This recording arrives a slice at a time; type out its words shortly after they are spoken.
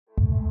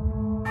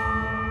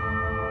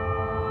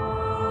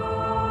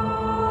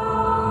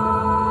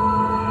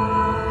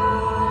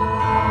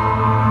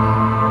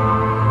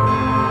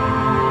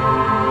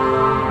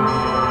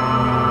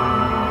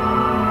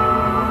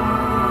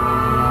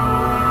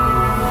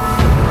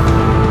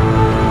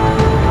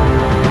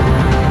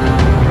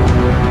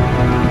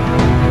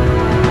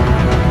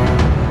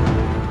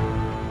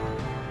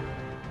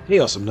Hey,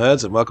 awesome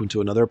nerds, and welcome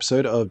to another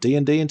episode of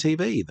D&D and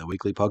TV, the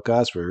weekly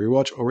podcast where we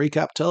watch or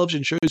recap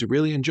television shows we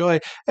really enjoy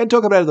and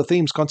talk about how the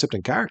themes, concept,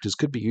 and characters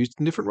could be used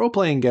in different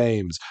role-playing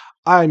games.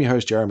 I'm your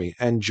host, Jeremy,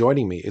 and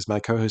joining me is my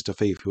co-host,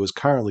 Afif, who is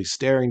currently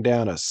staring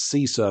down a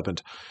sea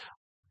serpent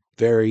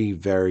very,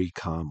 very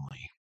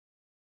calmly.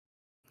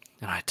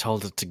 And I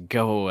told it to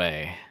go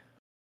away.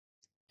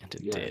 And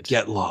it did.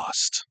 Get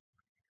lost.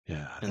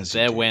 Yeah. And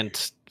there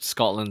went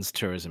Scotland's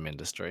tourism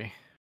industry.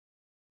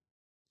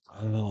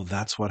 Oh,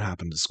 that's what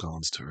happened to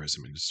Scotland's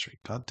tourism industry.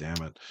 God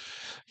damn it.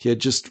 Yeah,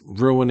 just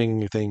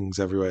ruining things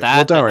everywhere.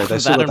 Well, don't worry, they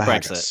still got the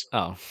haggis.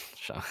 Oh,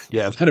 sure.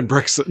 Yeah, that and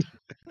Brexit.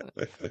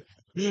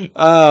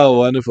 Oh,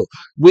 wonderful.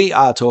 We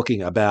are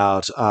talking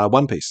about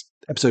One Piece,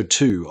 episode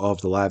 2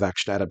 of the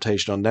live-action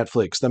adaptation on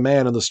Netflix, The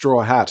Man in the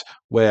Straw Hat,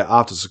 where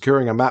after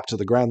securing a map to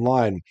the Grand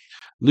Line,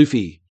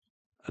 Luffy,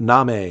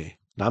 Nami?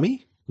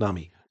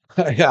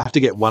 I have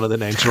to get one of the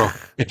names wrong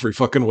every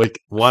fucking week.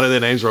 One of their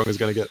names wrong is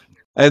going to get...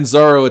 And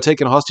Zoro are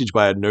taken hostage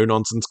by a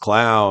no-nonsense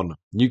clown.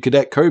 New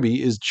Cadet Kobe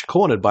is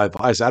cornered by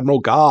Vice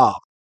Admiral Garp.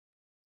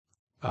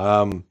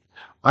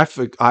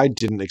 I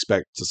didn't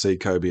expect to see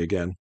Kobe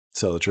again, to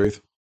tell the truth.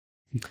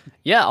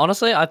 Yeah,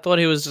 honestly, I thought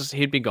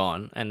he'd be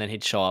gone, and then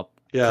he'd show up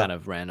kind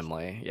of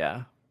randomly,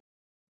 yeah.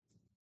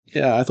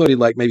 Yeah, I thought he'd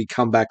maybe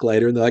come back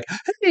later and they're like,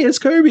 hey, it's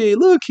Kobe,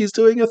 look, he's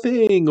doing a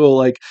thing.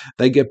 Or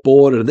they get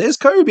bored and there's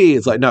Kobe.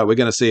 It's like, no, we're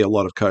going to see a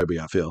lot of Kobe,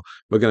 I feel.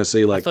 We're going to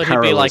see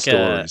parallel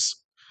stories.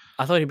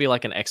 I thought he'd be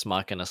like an Ex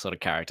Machina sort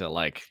of character,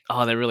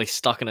 they're really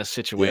stuck in a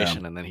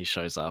situation and then he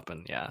shows up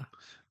and yeah.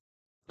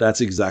 That's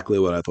exactly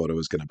what I thought it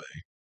was going to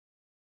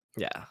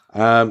be.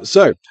 Yeah.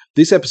 So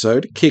this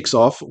episode kicks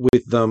off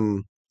with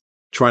them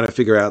trying to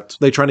figure out,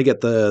 they're trying to get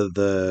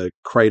the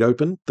crate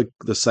open,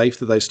 the safe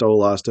that they stole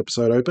last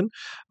episode open.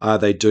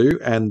 They do,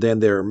 and then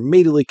they're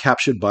immediately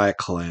captured by a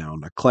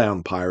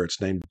clown pirate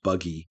named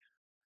Buggy.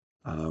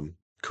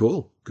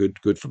 Cool.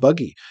 Good for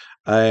Buggy.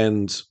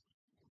 And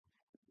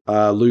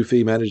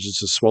Luffy manages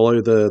to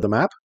swallow the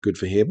map. Good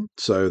for him.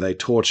 So they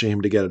torture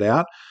him to get it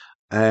out.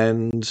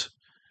 And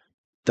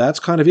that's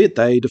kind of it.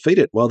 They defeat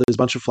it. Well, there's a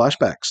bunch of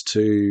flashbacks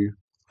to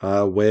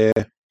where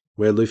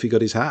Luffy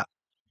got his hat.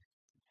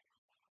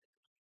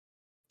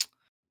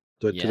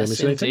 Yes,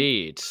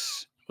 indeed.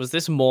 Was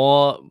this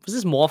more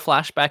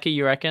flashbacky,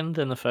 you reckon,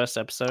 than the first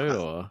episode,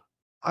 or?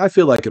 I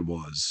feel like it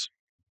was.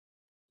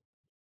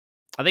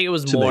 I think it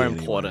was more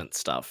important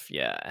stuff.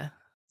 Yeah.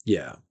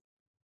 Yeah.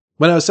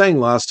 When I was saying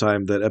last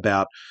time that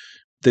about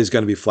there's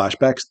going to be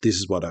flashbacks, this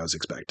is what I was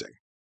expecting.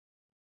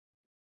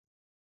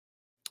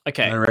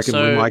 Okay, and I reckon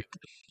we might,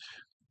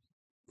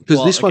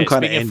 because this one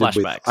kind of ended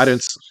with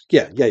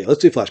Yeah. Let's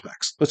do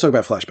flashbacks. Let's talk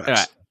about flashbacks. All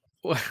right.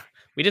 Well,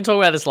 we didn't talk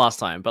about this last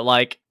time, but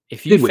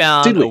if you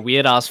found a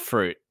weird ass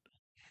fruit,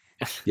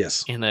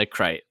 yes, in a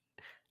crate,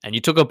 and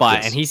you took a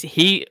bite, and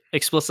he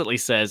explicitly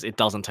says it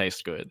doesn't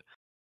taste good.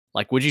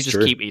 Would you just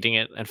keep eating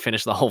it and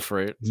finish the whole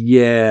fruit?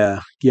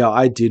 Yeah,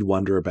 I did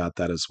wonder about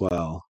that as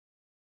well.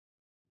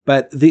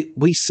 But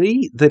we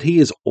see that he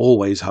is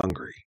always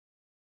hungry.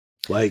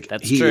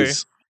 That's true.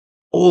 Is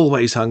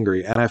always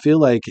hungry, and I feel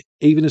like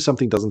even if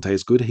something doesn't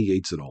taste good, he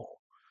eats it all.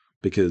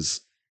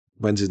 Because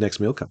when's his next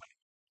meal coming?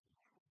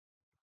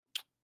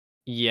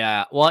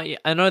 Yeah, well,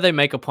 I know they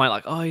make a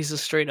point he's a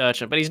street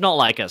urchin, but he's not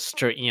like a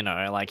street,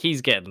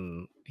 he's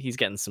getting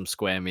some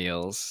square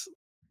meals.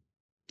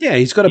 Yeah,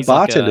 he's got a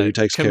bartender who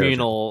takes care of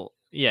him.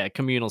 Yeah,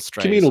 communal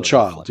stray. Communal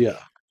child, yeah.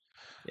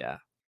 Yeah.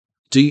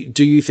 Do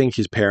you think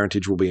his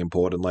parentage will be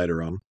important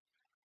later on?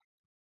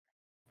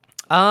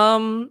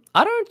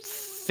 I don't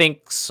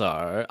think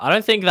so. I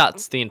don't think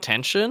that's the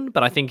intention,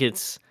 but I think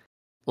it's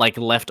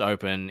left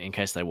open in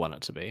case they want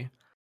it to be.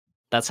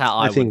 That's how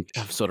I would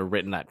have sort of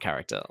written that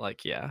character.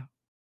 Yeah.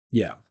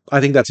 Yeah, I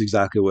think that's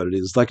exactly what it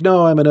is.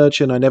 No, I'm an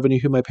urchin. I never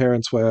knew who my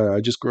parents were. I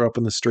just grew up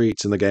in the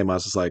streets. And the game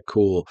master's like,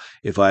 cool.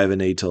 If I ever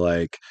need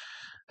to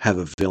have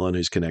a villain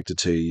who's connected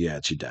to you, yeah,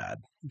 it's your dad.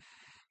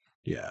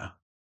 Yeah,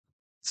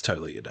 it's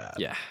totally your dad.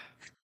 Yeah.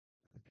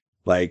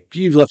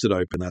 You've left it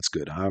open. That's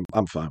good. I'm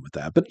fine with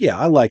that. But yeah,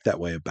 I like that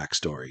way of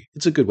backstory.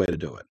 It's a good way to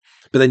do it.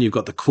 But then you've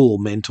got the cool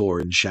mentor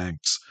in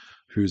Shanks,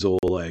 who's all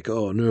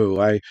oh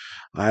no,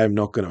 I'm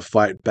not going to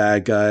fight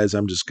bad guys.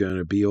 I'm just going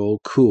to be all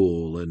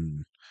cool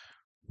and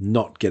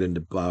not get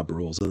into bar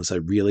brawls unless I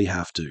really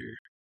have to.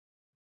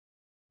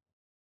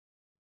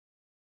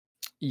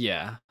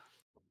 Yeah.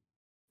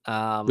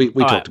 We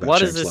talked about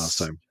Shanks last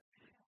time.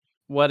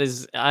 What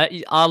is...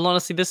 I'll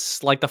honestly, this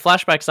the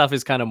flashback stuff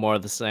is kind of more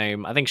of the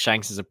same. I think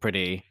Shanks is a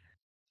pretty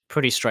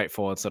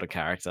straightforward sort of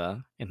character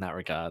in that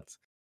regard.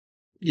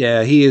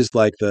 Yeah, he is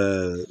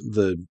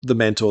the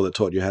mentor that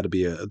taught you how to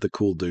be the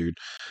cool dude.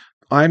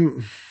 I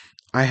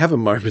have a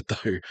moment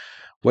though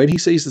when he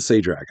sees the sea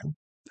dragon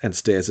and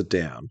stares it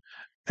down,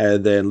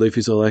 and then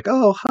Luffy's all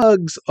oh,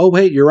 hugs. Oh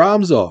wait, your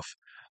arm's off.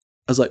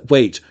 I was like,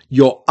 wait,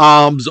 your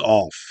arm's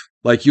off.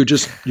 You're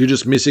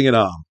just missing an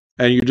arm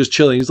and you're just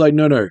chilling. He's like,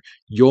 no,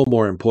 you're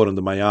more important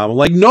than my arm. I'm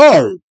like,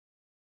 no.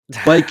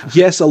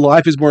 Yes, a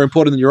life is more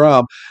important than your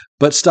arm,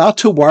 but start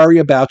to worry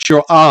about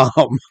your arm.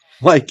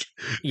 Like,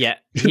 yeah,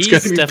 it's going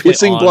he's to be definitely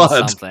pissing on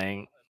blood.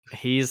 something.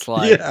 He's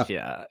like,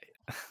 yeah.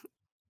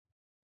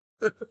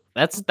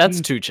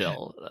 That's too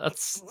chill.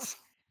 That's.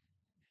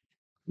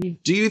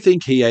 Do you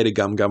think he ate a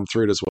gum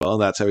fruit as well,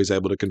 and that's how he's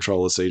able to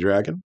control a sea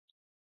dragon?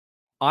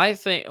 I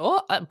think,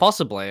 well,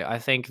 possibly. I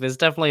think there's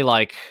definitely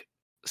like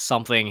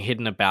something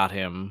hidden about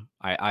him.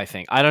 I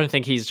think. I don't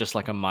think he's just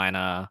like a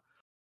minor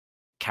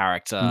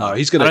character. No,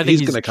 he's I gonna don't think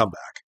he's gonna come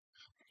back.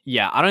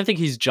 Yeah, I don't think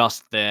he's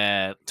just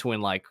there to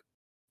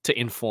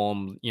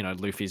inform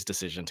Luffy's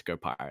decision to go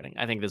pirating.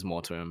 I think there's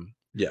more to him.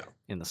 Yeah,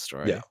 in the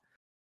story. Yeah.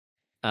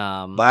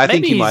 I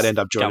think he might end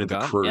up joining the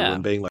Gum, crew yeah.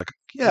 and being like,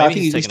 Maybe I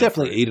think he's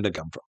definitely eating a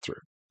gum fruit.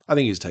 I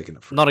think he's taking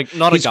a fruit. Not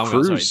His a gum,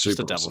 sorry, crew's just a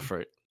super devil awesome.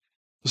 fruit.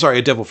 Sorry,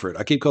 a devil fruit.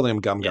 I keep calling them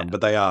gum, Yeah.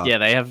 but they are. Yeah,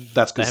 they have.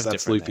 That's They because have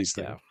that's different Luffy's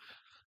names, thing.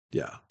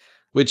 Yeah.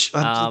 Which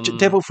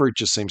devil fruit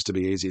just seems to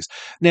be easiest.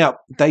 Now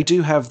they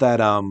do have that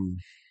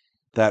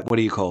that what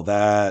do you call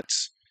that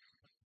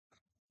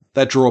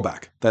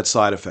drawback, that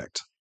side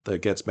effect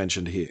that gets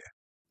mentioned here.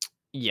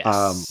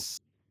 Yes.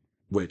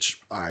 Which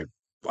I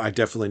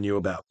definitely knew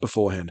about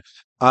beforehand.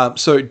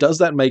 So does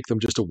that make them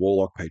just a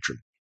warlock patron?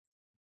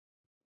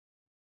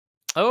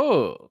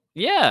 Oh,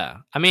 yeah.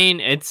 I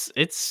mean, it's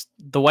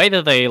the way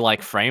that they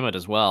like frame it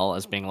as well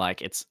as being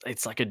like it's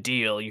like a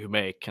deal you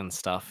make and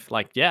stuff.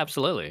 Like, yeah,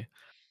 absolutely.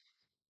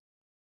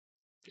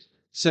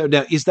 So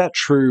now, is that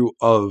true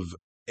of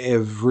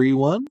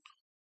everyone?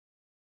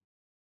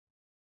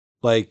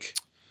 Like,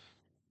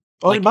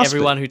 it must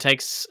everyone be. who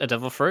takes a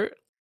devil fruit?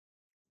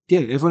 Yeah,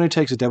 everyone who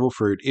takes a devil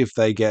fruit, if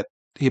they get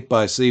hit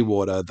by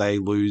seawater, they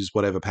lose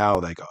whatever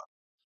power they got.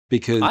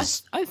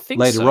 Because I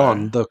think later so.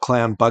 on, the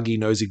clown Buggy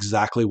knows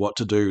exactly what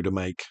to do to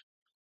make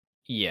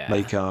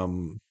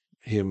him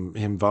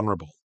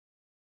vulnerable.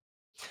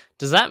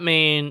 Does that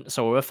mean?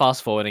 So we're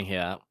fast forwarding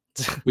here.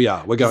 We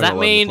are. We're going Does that all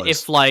over the mean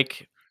place.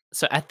 if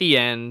so at the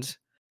end,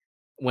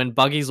 when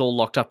Buggy's all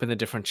locked up in the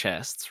different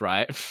chests,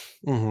 right?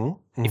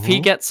 If he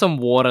gets some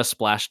water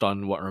splashed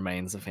on what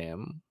remains of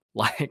him,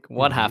 like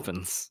what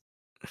happens?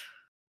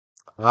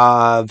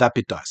 That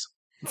bit dies.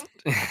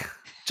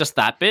 Just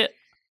that bit?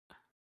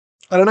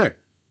 I don't know.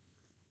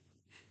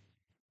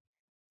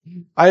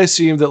 I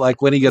assume that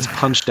like when he gets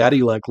punched out,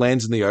 he like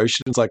lands in the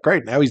ocean. It's like,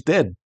 great, now he's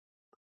dead.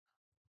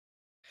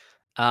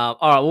 All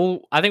right. Well,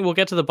 I think we'll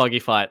get to the Buggy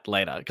fight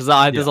later because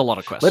there's a lot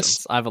of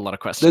questions. I have a lot of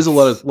questions. There's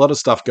a lot of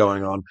stuff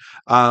going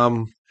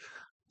on.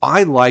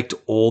 I liked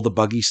all the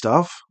Buggy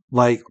stuff.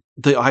 Like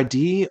the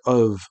idea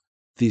of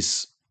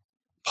this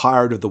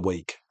Pirate of the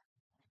Week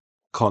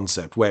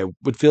concept where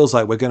it feels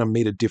like we're going to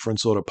meet a different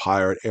sort of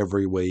pirate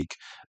every week.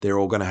 They're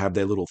all going to have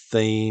their little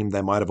theme.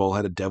 They might have all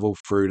had a devil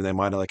fruit and they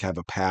might like have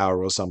a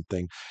power or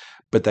something,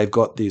 but they've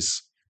got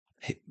this,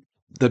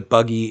 the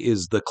Buggy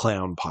is the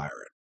clown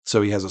pirate.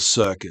 So he has a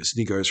circus and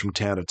he goes from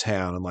town to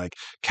town and like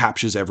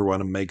captures everyone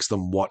and makes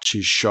them watch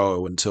his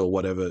show until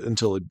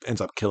it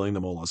ends up killing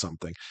them all or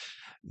something.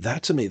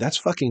 That to me, that's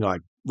fucking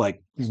like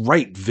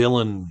great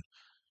villain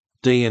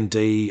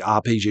D&D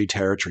RPG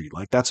territory.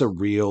 Like that's a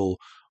real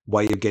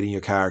way of getting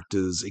your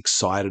characters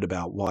excited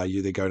about why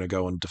they're going to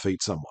go and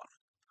defeat someone.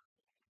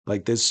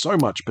 Like there's so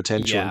much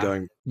potential in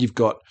going. You've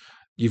got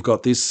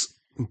this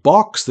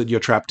box that you're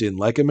trapped in,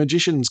 like a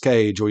magician's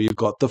cage, or you've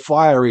got the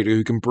fire eater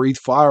who can breathe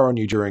fire on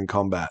you during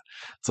combat.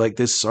 It's like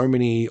there's so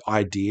many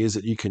ideas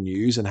that you can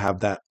use and have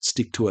that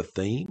stick to a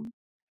theme.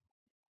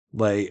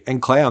 Like,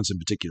 and clowns in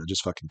particular,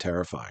 just fucking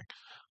terrifying.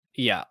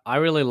 Yeah, I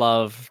really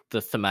love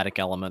the thematic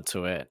element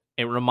to it.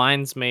 It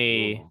reminds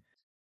me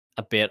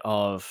a bit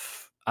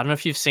of, I don't know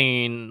if you've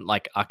seen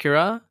like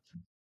Akira,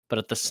 but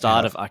at the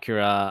start of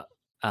Akira,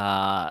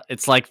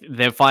 it's like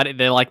they're fighting.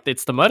 They're like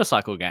it's the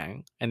motorcycle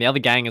gang, and the other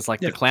gang is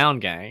like the clown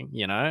gang,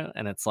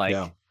 and it's like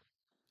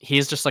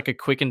here's just like a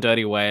quick and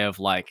dirty way of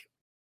like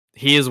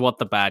here's what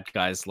the bad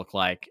guys look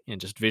like,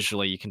 and just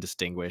visually you can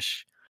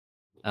distinguish,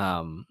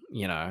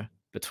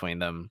 between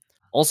them.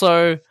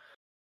 Also,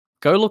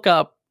 go look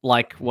up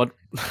like what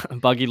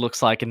Buggy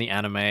looks like in the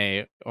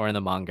anime or in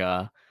the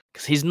manga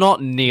because he's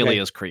not nearly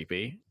as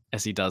creepy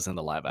as he does in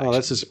the live action. Oh,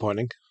 that's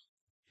disappointing.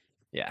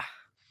 Yeah.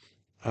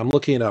 I'm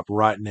looking it up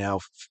right now,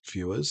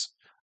 viewers.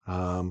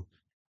 That's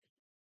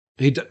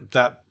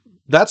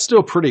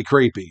still pretty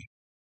creepy.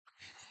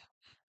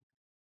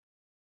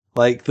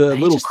 Like the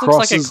little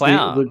crosses,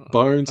 the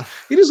bones.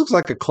 He just looks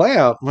like a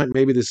clown.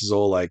 Maybe this is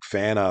all like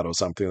fan art or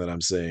something that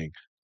I'm seeing.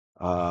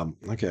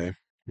 Okay,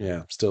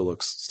 yeah, still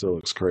looks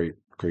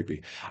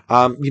creepy.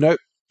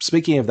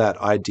 Speaking of that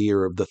idea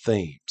of the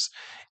themes,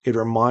 it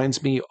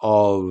reminds me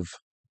of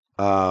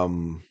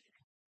the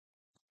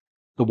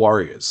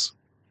Warriors.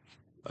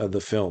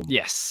 The film,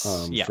 yes,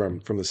 from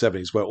the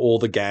 70s, where all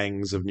the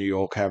gangs of New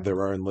York have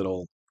their own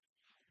little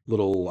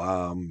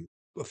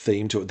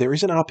theme to it. There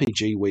is an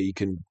RPG where you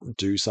can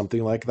do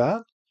something like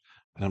that,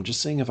 and I'm just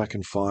seeing if I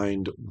can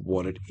find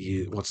what it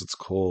is. What's it's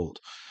called?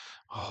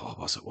 Oh,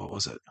 what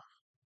was it?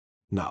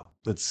 No,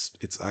 it's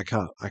I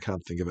can't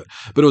think of it.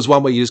 But it was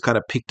one where you just kind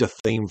of picked a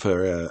theme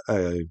for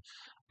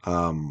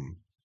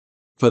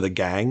for the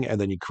gang,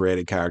 and then you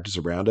created characters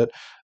around it.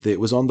 It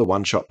was on the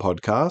One Shot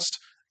podcast.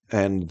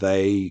 and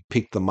they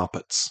picked the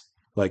Muppets.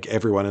 Like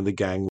everyone in the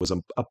gang was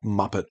a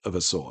Muppet of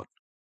a sort.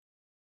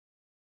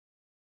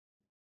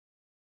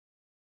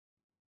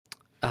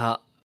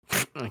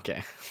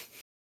 Okay.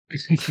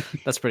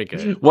 That's pretty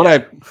good. What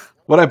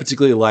I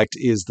particularly liked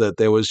is that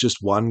there was just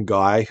one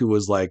guy who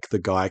was like the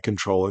guy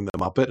controlling the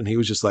Muppet, and he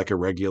was just like a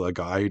regular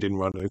guy who didn't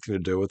want anything to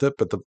do with it,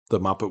 but the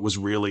Muppet was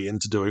really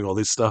into doing all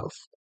this stuff.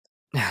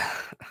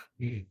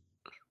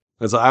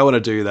 As I want to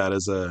do that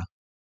as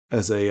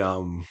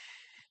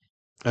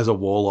a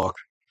warlock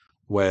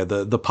where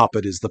the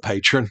puppet is the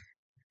patron.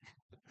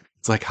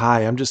 It's like,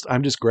 hi, I'm just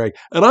Greg,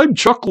 and I'm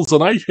Chuckles,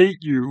 and I hate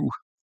you.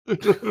 A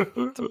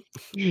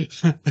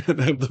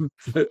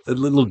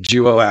little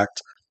duo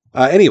act.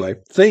 Anyway,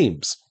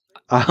 themes.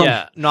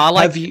 Yeah, no, I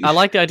like the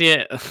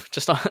idea.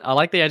 I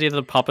like the idea that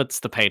the puppet's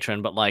the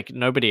patron, but like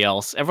nobody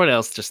else, everyone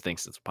else just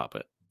thinks it's a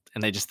puppet,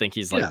 and they just think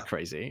he's like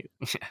crazy.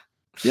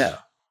 Yeah,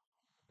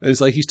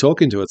 it's like he's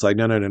talking to it. It's like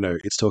no,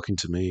 it's talking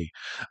to me.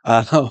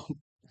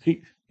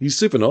 He's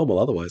super normal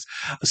otherwise.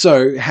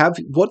 So,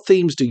 what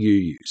themes do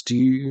you use?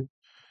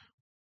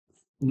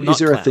 Is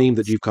there a theme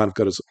that you've kind of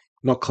got as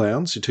not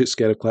clowns? You're too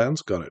scared of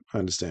clowns? Got it. I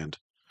understand.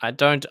 I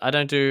don't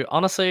do,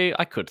 honestly,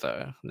 I could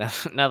though. Now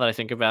that I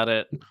think about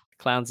it,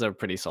 clowns are a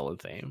pretty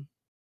solid theme.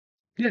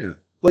 Yeah.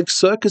 Like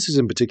circuses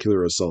in particular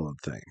are a solid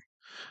thing.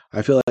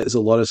 I feel like there's a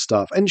lot of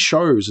stuff and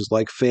shows is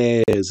like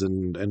fairs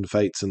and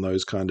fates and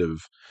those kind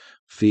of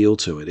feel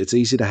to it. It's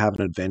easy to have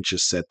an adventure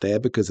set there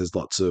because there's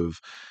lots of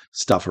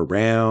stuff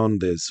around.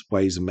 There's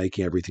ways of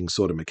making everything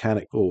sort of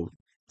mechanical,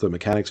 the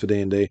mechanics for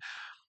D&D.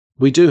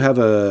 We do have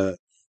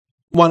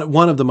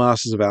one of the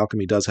Masters of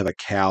Alchemy does have a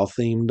cow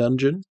themed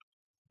dungeon,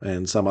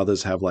 and some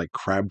others have like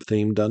crab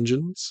themed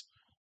dungeons.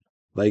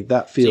 Like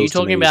that feels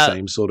to me the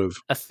same sort of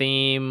a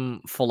theme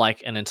for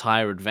like an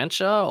entire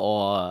adventure,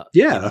 or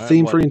a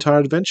theme for an entire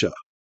adventure.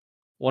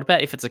 What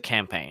about if it's a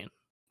campaign?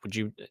 Would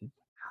you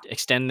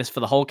extend this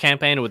for the whole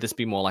campaign, or would this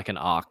be more like an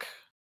arc?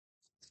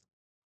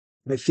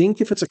 I think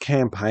if it's a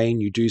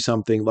campaign, you do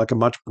something like a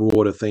much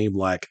broader theme,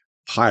 like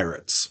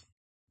pirates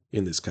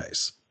in this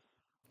case.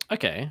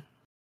 Okay.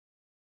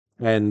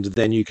 And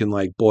then you can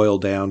like boil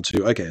down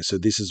to, okay, so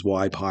this is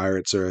why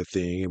pirates are a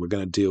thing, and we're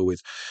going to deal with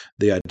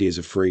the ideas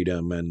of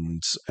freedom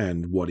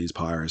and what is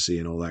piracy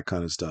and all that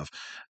kind of stuff.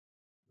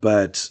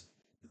 But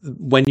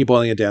when you're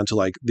boiling it down to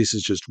like, this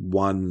is just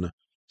one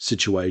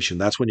situation,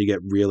 that's when you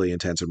get really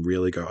intense and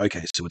really go,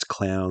 okay, so it's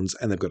clowns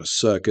and they've got a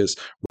circus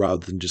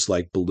rather than just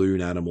like balloon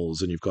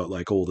animals, and you've got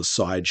like all the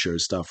sideshow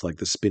stuff like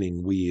the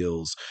spinning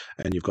wheels,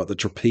 and you've got the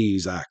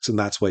trapeze acts, and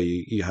that's where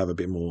you have a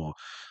bit more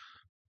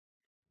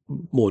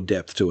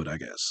depth to it, I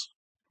guess.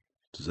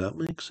 Does that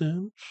make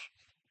sense?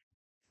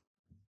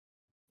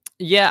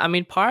 Yeah, I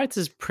mean, pirates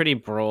is pretty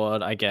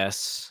broad, I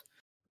guess.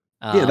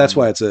 Yeah, that's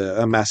why it's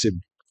a massive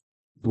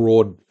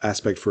broad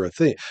aspect for a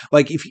thing.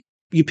 Like if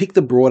you pick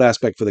the broad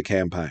aspect for the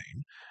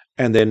campaign,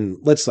 and then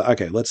let's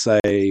say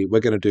we're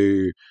going to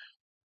do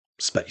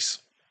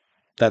space.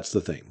 That's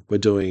the thing. We're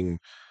doing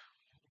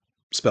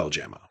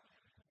Spelljammer.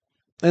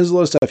 There's a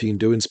lot of stuff you can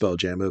do in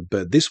Spelljammer,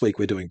 but this week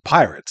we're doing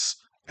pirates.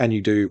 And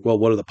you do, well,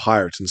 what are the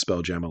pirates in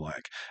Spelljammer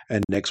like?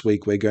 And next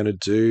week we're going to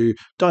do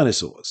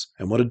dinosaurs.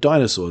 And what are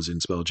dinosaurs in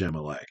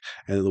Spelljammer like?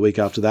 And then the week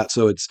after that,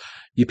 so it's,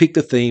 you pick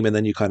the theme and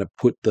then you kind of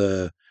put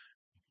the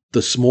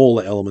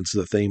smaller elements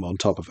of the theme on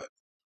top of it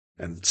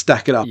and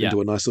stack it up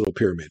into a nice little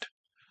pyramid.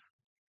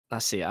 I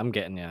see it. I'm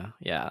getting you.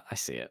 Yeah, I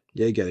see it.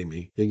 You're getting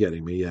me. Yeah. You're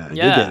getting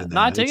there.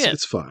 No, I dig it.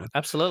 It's fine.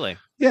 Absolutely.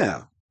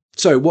 Yeah.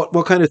 So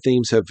what kind of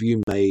themes have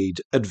you made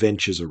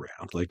adventures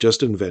around? Like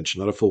just an adventure,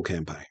 not a full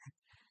campaign.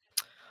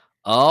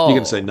 Oh. You're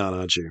going to say none,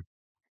 aren't you?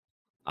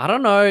 I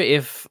don't know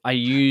if I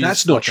use...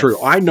 That's not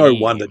true. I know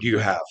one that you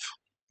have.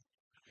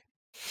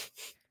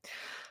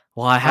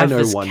 Well, I have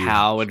this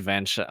cow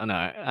adventure.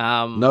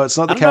 No. No, it's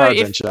not the cow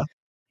adventure.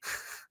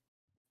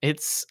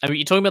 It's... I mean,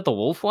 you're talking about the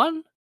wolf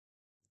one?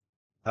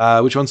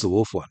 Which one's the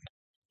wolf one?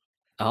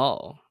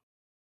 Oh.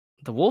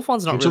 The wolf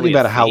one's not really talking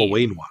about a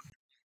Halloween one.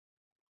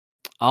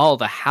 Oh,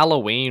 the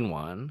Halloween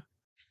one.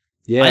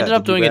 Yeah. I ended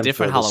up doing a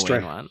different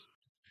Halloween one.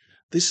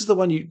 This is the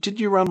one did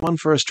you run one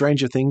for a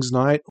Stranger Things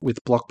night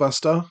with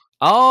Blockbuster?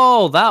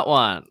 Oh, that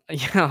one.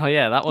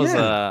 Yeah, that was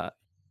that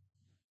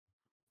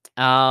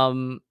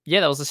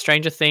was a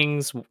Stranger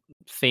Things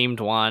themed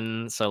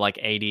one, so like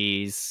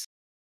 80s.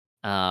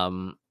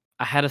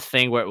 I had a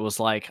thing where it was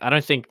like, I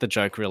don't think the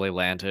joke really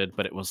landed,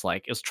 but it was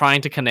like, it was trying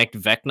to connect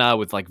Vecna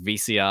with like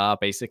VCR,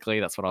 basically.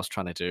 That's what I was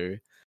trying to do.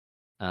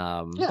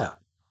 Yeah.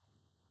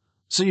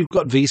 So you've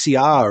got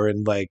VCR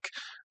and like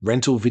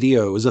rental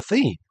video as a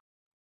theme.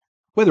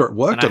 Whether it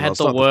worked or not, that's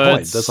not the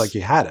point. That's like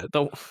you had it.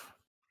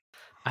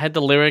 I had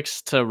the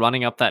lyrics to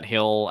Running Up That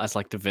Hill as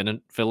like the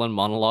villain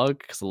monologue,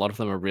 because a lot of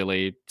them are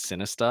really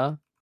sinister.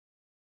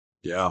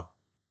 Yeah.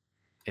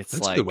 It's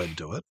that's like, a good way to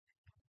do it.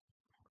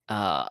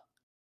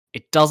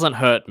 It doesn't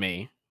hurt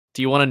me.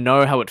 Do you want to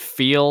know how it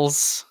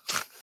feels?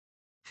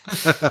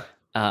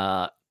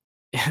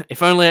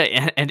 If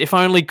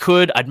only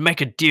could, I'd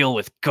make a deal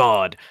with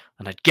God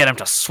and I'd get him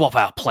to swap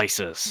our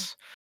places.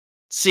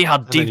 see how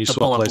And then you deep the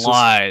swap bullet places.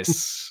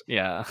 lies.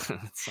 Yeah,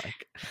 it's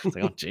like,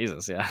 oh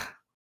Jesus, yeah.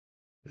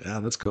 Yeah,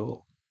 that's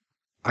cool.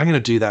 I'm gonna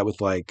do that with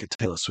like a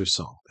Taylor Swift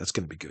song. That's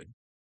gonna be good.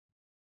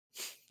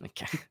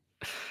 Okay.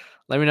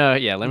 Let me know.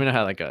 Yeah, let me know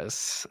how that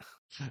goes.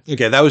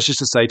 Okay, that was just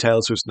to say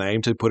Taylor Swift's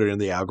name to put it in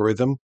the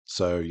algorithm,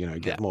 so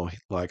get Yeah, more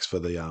likes for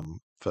the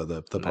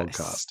nice.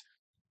 podcast.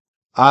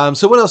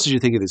 So what else did you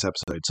think of this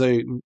episode? So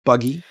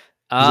Buggy is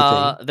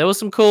a thing. There was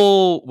some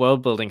cool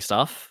world building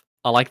stuff.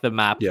 I like the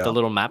map, the Yeah.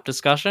 little map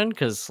discussion,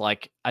 because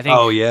like I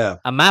Oh think yeah.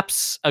 a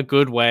map's a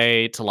good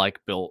way to like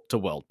build to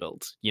world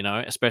build,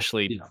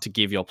 especially Yeah. to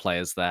give your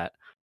players that.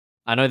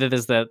 I know that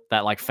there's that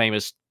like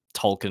famous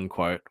Tolkien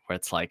quote where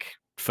it's like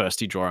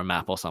first you draw a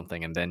map or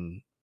something and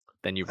then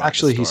you write the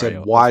Actually, he story said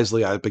of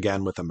wisely I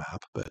began with a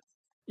map, but that's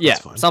yeah,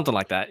 fine. something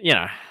like that,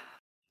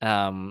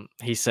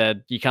 he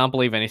said you can't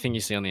believe anything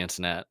you see on the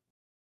internet.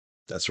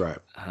 That's right.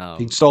 He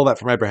Um stole that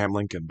from Abraham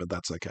Lincoln, but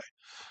that's okay.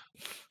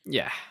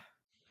 yeah.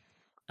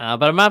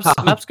 But a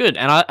map's good,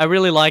 and I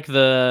really like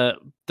the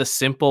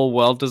simple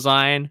world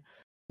design,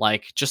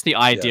 like just the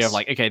idea of Yes.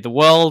 like okay, the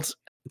world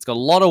it's got a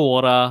lot of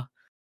water.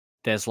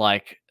 There's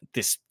like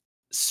this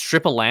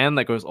strip of land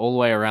that goes all the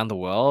way around the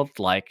world.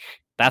 Like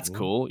that's Mhm.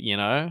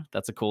 cool,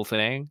 that's a cool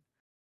thing.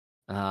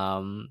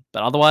 But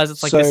otherwise,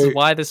 it's like this is So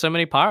why there's so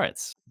many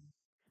pirates,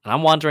 and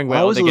I'm wondering I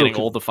where was a they're little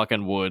getting all the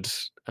fucking wood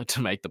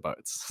to make the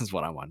boats. Is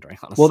what I'm wondering,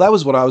 well, honestly. that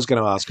was what I was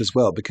going to ask as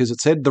well, because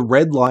it said the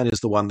red line is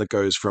the one that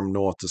goes from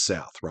north to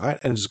south, right?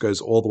 And it just goes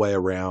all the way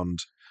around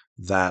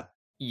that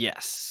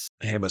Yes.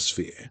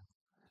 hemisphere.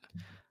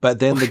 But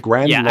then the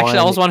Grand Yeah, actually,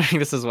 I Line, was wondering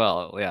this as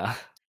well. Yeah.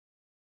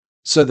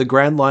 so the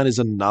Grand Line is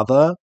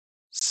another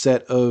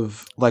set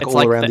of like It's all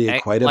like around the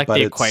equator, like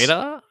the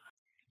equator.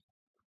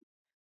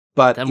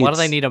 but Then why do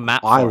they it's need a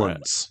map for it?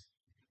 islands.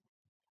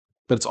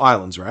 But it's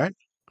islands, right?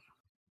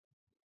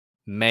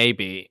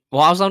 Maybe.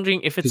 Well, I was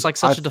wondering if it's Because like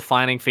I such a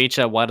defining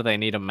feature. Why do they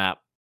need a map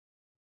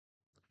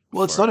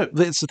well, it's for not. it?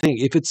 It's the thing.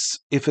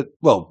 If it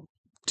well,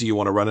 do you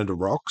want to run into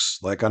rocks?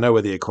 Like I know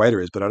where the equator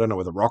is, but I don't know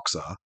where the rocks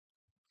are.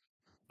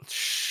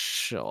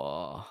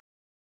 Sure.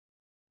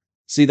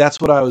 See,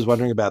 that's what I was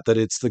wondering about. That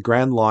it's the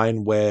Grand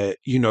Line where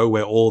you know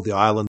where all the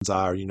islands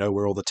are, you know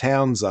where all the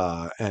towns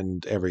are,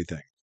 and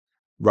everything.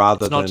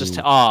 Rather It's not just.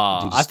 than Oh,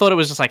 you I just thought it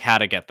was just like how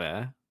to get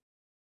there.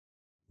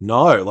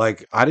 no.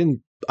 Like I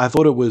didn't. I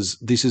thought it was.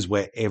 This is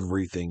where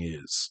everything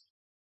is.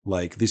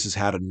 Like this is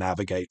how to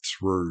navigate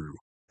through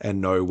and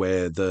know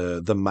where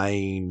the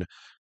main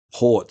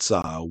ports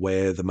are,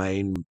 where the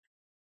main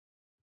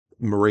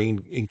marine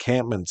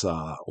encampments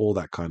are, all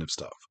that kind of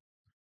stuff.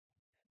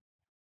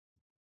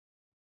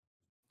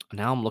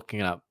 Now I'm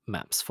looking up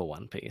maps for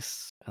One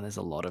Piece, and Thank you. there's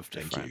a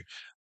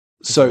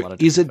So lot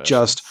of is different it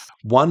just versions.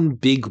 one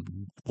big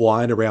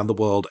line around the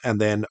world and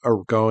then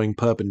going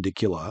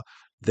perpendicular?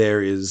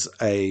 There is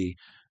a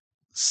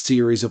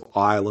series of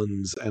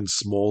islands and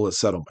smaller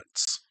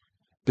settlements.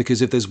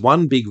 Because if there's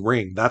one big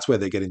ring, that's where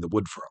they're getting the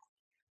wood from.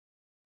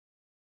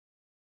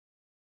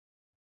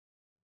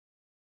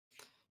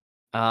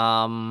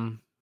 Um.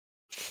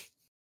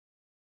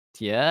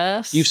 You've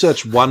Yes.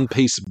 searched One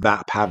Piece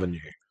map, haven't you?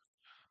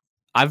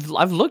 I've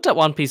looked at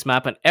One Piece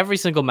map, and every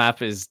single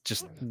map is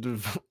just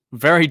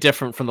very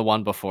different from the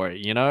one before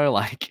it.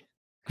 Like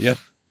Yeah.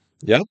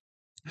 Yeah.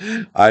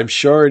 I'm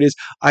sure it is.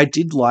 I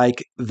did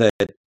like that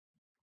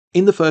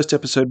in the first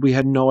episode, we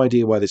had no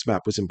idea why this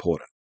map was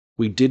important.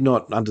 We did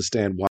not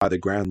understand why the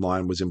Grand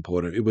Line was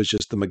important. It was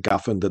just the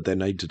MacGuffin that they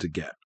needed to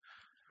get.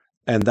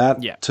 And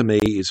that, yeah, to me,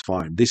 is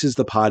fine. This is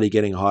the party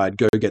getting hired.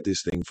 Go get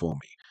this thing for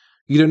me.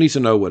 You don't need to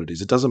know what it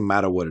is. It doesn't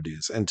matter what it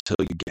is until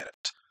you get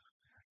it.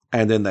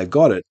 And then they've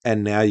got it.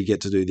 And now you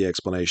get to do the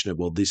explanation of,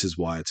 well, this is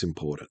why it's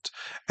important.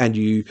 And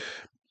you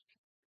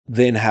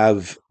then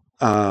have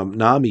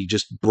Nami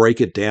just break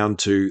it down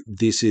to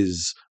this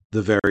is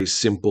the very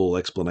simple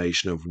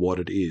explanation of what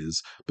it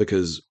is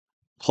because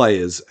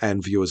players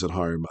and viewers at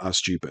home are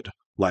stupid.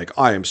 Like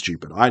I am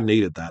stupid. I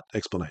needed that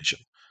explanation.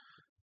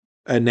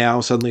 And now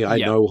suddenly I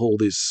yeah, know all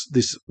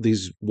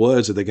these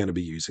words that they're going to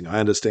be using. I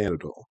understand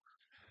it all.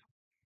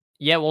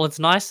 yeah. Well, it's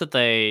nice that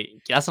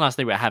that's a nice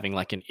thing about having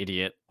like an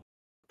idiot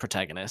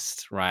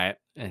protagonist, right?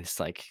 And it's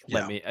like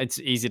Yeah. it's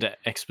easy to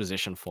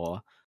exposition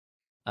for.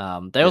 They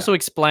Yeah. also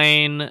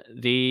explain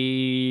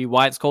the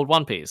why it's called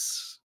One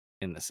Piece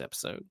in this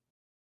episode.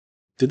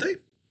 Did they?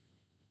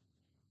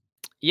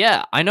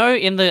 Yeah, I know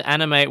in the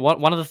anime,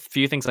 one of the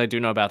few things I do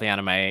know about the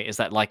anime is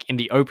that, like, in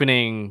the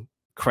opening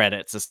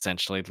credits,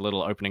 essentially, the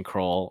little opening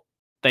crawl,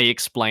 they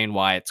explain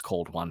why it's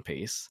called One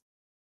Piece.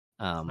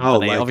 Oh, But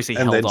they like, obviously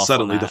and held then off on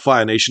suddenly the that.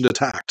 Fire Nation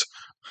attacked.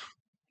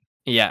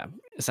 Yeah,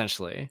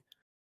 essentially.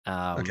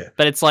 Okay.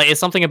 But it's like it's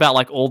something about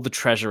like all the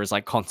treasure is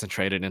like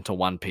concentrated into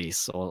one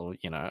piece, or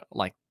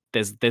like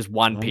there's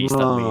one piece that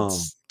Oh.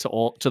 leads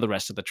to the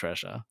rest of the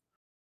treasure.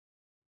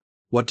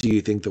 What do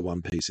you think the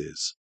One Piece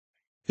is?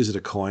 Is it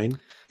a coin?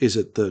 Is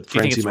it the Do you think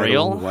friends you it's made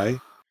along the real? way?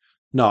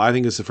 No, I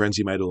think it's the friends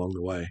you made along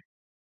the way.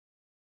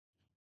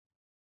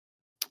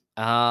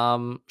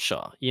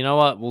 Sure. You know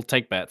what? We'll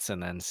take bets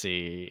and then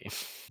see.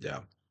 Yeah.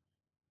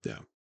 Yeah.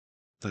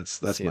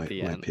 That's my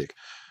pick.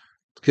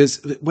 Because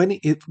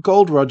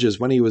Gold Rogers,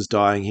 when he was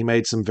dying, he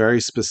made some very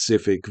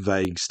specific,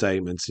 vague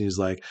statements. And he's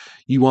like,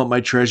 "You want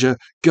my treasure?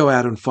 Go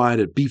out and find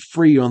it. Be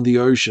free on the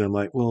ocean." I'm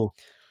like, well,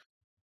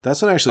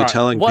 that's not actually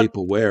telling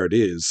people where it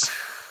is.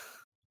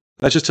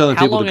 That's just telling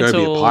people to go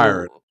be a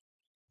pirate.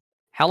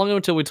 How long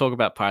until we talk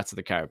about Pirates of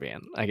the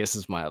Caribbean? I guess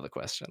is my other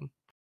question.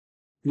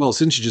 Well,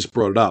 since you just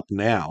brought it up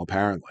now,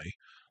 apparently.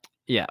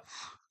 Yeah.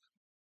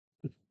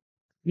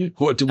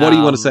 What do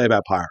you want to say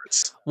about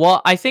pirates?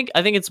 Well, I think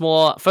it's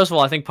more. First of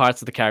all, I think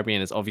Pirates of the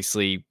Caribbean is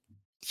obviously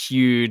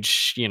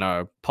huge,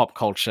 pop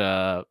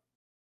culture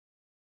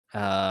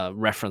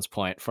reference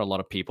point for a lot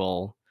of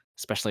people,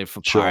 especially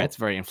for pirates.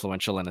 Very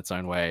influential in its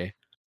own way.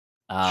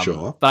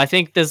 But I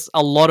think there's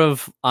a lot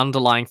of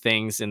underlying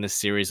things in this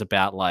series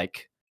about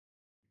like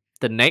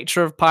the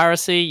nature of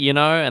piracy,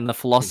 and the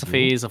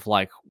philosophies of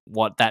like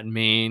what that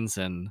means,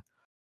 and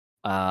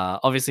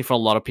obviously for a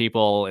lot of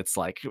people, it's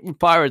like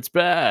pirates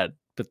bad.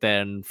 But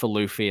then for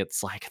Luffy,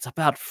 it's like it's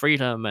about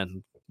freedom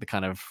and the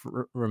kind of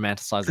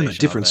romanticization. And a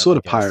different sort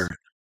of pirate.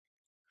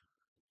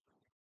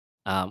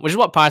 Which is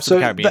what Pirates of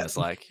the Caribbean is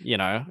like.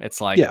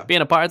 It's like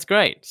being a pirate's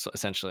great, so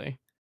essentially.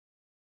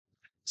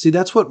 See,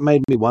 that's what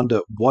made me wonder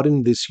what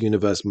in this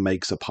universe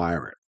makes a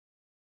pirate.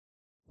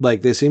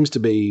 Like, there seems to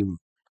be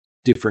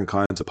different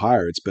kinds of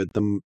pirates, but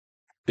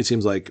it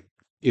seems like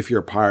if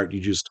you're a pirate,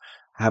 you just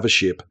have a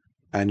ship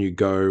and you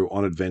go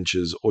on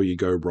adventures or you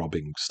go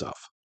robbing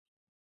stuff.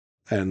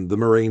 And the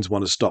Marines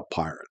want to stop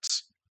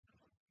pirates.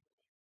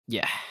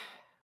 Yeah.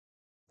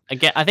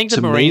 Again, I think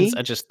the Marines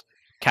are just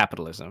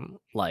capitalism.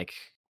 Like,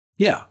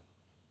 yeah.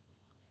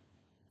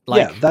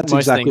 That's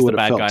exactly what it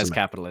felt to me. The bad guy's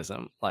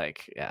capitalism.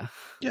 Like, yeah.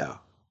 Yeah.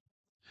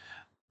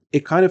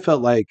 It kind of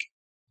felt like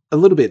a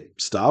little bit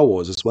Star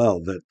Wars as well,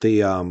 that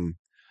the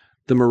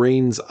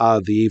Marines are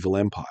the evil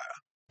empire.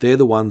 They're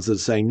the ones that are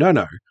saying,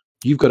 no,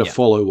 you've got to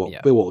follow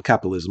what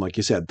capitalism, like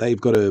you said,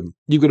 you've got to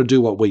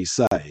do what we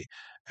say.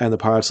 And the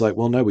pirates are like,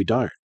 well, no, we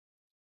don't.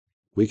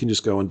 We can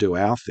just go and do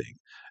our thing.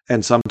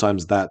 And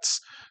sometimes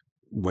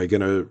we're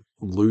going to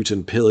loot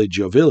and pillage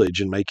your village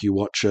and make you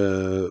watch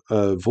a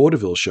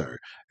vaudeville show.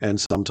 And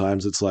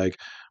sometimes it's like,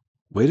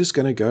 we're just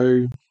going to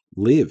go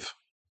live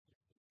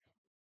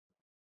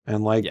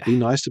and be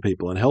nice to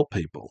people and help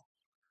people.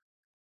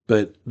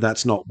 But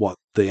that's not what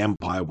the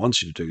Empire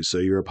wants you to do, so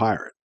you're a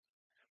pirate.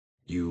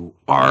 You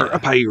are a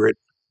pirate.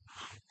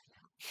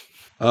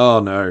 Oh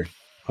no.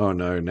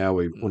 Now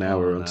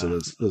we're onto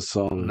the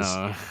songs.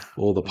 No.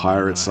 All the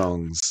pirate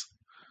songs.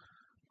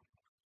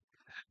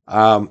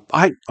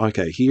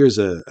 Here's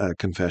a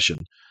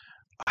confession.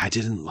 I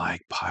didn't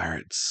like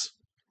Pirates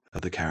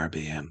of the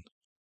Caribbean.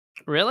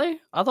 Really?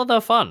 I thought they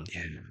were fun.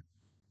 Yeah.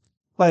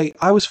 Like,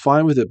 I was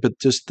fine with it, but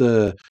just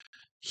the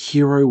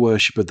hero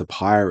worship of the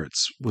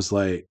pirates was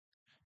like,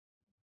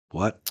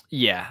 what?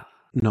 Yeah.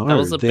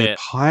 No, they're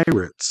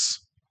pirates.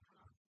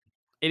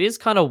 It is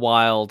kind of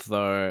wild,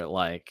 though,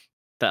 like,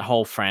 that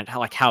whole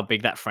how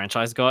big that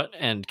franchise got,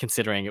 and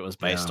considering it was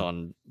based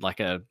on, like,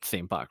 a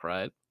theme park,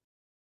 right?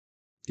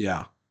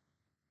 Yeah.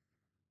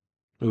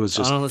 It was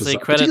just honestly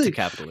credit to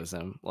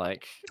capitalism.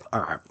 Like,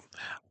 all right.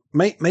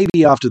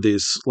 Maybe after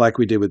this, like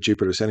we did with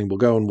Jupiter Ascending, we'll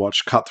go and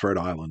watch Cutthroat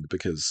Island,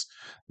 because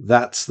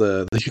that's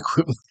the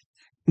equivalent.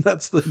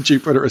 That's the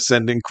Jupiter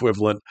Ascending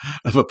equivalent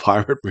of a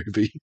pirate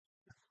movie.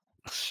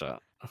 Sure.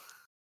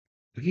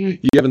 You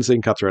haven't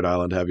seen Cutthroat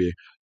Island, have you?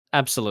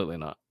 Absolutely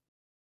not.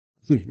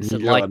 Is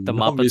it like the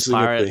Muppets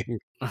pirate?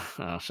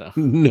 Oh, sure.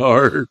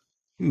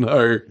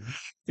 No.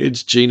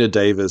 It's Gina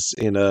Davis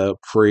in a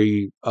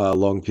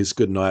Long Kiss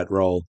Goodnight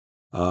role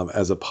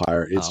as a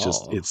pirate. It's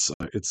just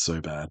it's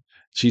so bad.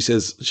 She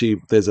says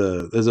there's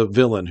a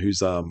villain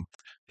who's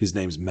his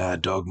name's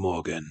Mad Dog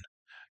Morgan,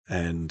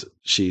 and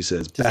she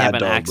says bad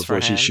dog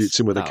before she shoots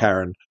him with a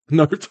Karen.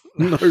 Nope.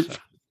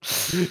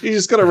 He's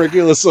just got a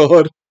regular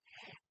sword.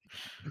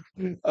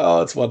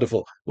 Oh, it's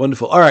wonderful.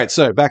 Wonderful. All right,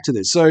 so back to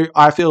this. So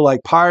I feel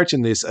like pirates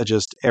in this are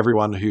just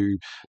everyone who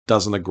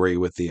doesn't agree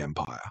with the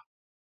Empire.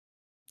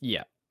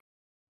 Yeah.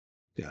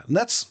 Yeah, and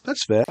that's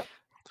fair.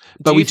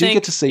 But we do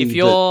get to see if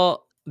you're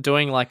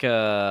doing like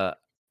a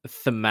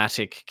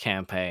thematic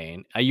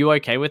campaign, are you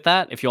okay with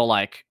that? If you're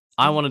like,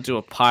 I want to do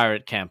a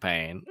pirate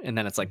campaign, and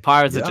then it's like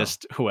pirates are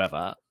just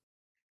whoever.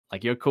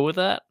 Like, you're cool with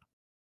that?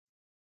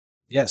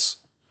 Yes.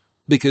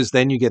 Because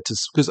then you get to...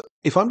 Because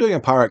if I'm doing a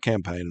pirate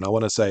campaign and I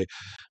want to say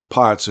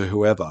pirates or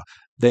whoever,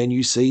 then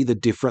you see the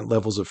different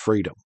levels of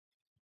freedom.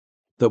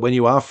 That when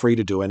you are free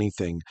to do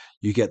anything,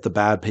 you get the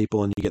bad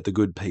people and you get the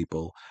good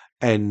people.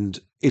 And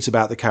it's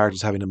about the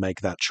characters having to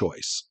make that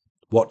choice.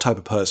 What type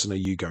of person are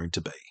you going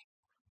to be?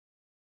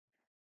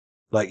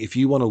 Like, if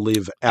you want to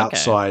live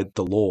outside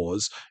the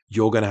laws,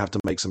 you're going to have to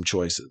make some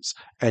choices,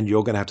 and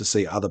you're going to have to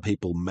see other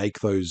people make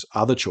those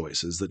other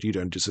choices that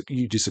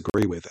you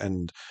disagree with.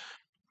 And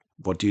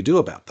what do you do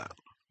about that?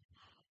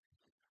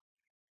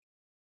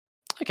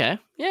 Okay.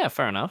 Yeah,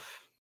 fair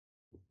enough.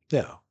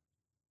 Yeah.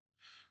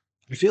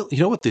 I feel, you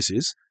know what this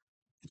is?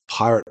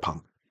 Pirate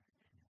punk.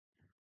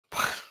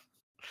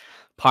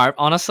 Pirate,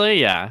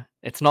 honestly, yeah.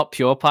 It's not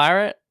pure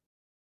pirate.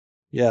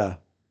 Yeah.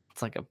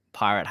 It's like a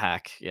pirate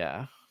hack.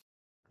 Yeah.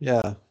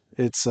 Yeah.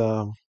 It's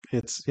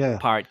yeah.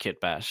 Pirate kit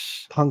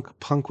bash.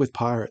 Punk with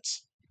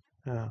pirates.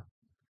 Yeah.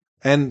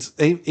 And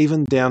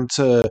even down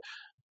to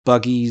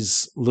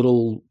Buggy's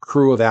little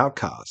crew of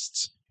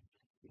outcasts.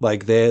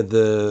 Like they're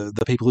the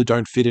people who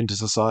don't fit into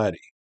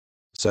society.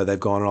 So they've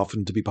gone off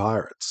to be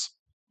pirates.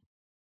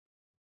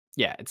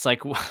 Yeah, it's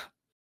like, or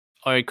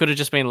it could have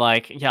just been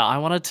like, yeah, I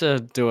wanted to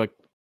do a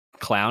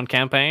clown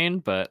campaign,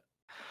 but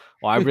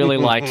I really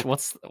liked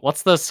what's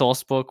the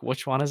source book?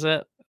 Which one is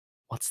it?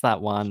 What's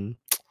that one?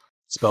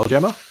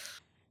 Spelljammer?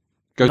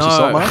 Go to No,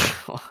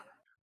 Saltmarsh?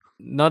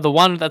 no, the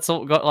one that's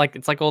all got like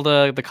it's like all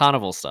the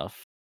carnival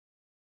stuff.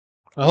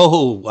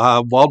 Oh,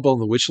 Wild Ball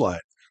and the Witchlight.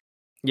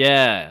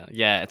 Yeah,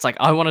 yeah. It's like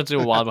I want to do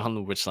a Wild Behind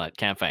the Witchlight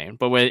campaign,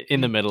 but we're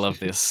in the middle of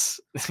this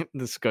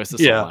this Ghost of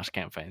Yeah. Saltmarsh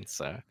campaign.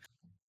 So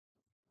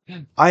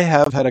I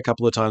have had a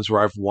couple of times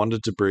where I've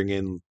wanted to bring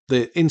in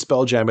in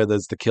Spelljammer.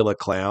 There's the Killer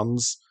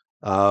Clowns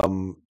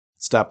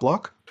stat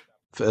block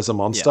as a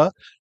monster,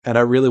 and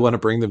I really want to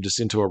bring them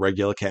just into a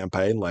regular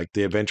campaign. Like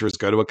the adventurers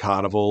go to a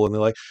carnival, and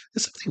they're like,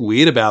 "There's something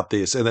weird about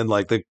this," and then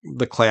like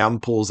the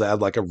clown pulls out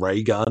like a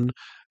ray gun.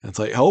 And it's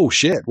like, oh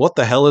shit, what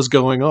the hell is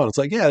going on? It's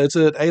like, yeah, it's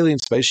an alien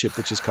spaceship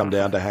that's just come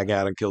down to hang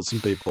out and kill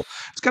some people.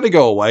 It's going to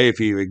go away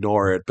if you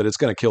ignore it, but it's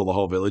going to kill the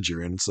whole village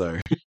you're in. So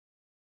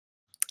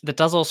that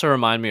does also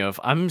remind me of.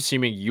 I'm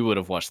assuming you would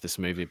have watched this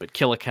movie, but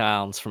Killer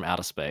Clowns from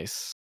Outer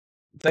Space.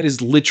 that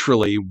is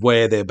literally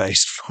where they're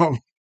based from.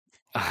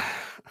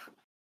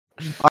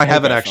 I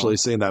haven't actually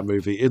seen that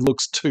movie. It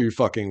looks too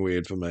fucking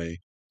weird for me.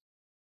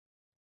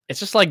 It's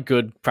just like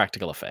good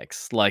practical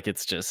effects. Like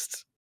it's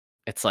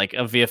like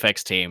a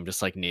VFX team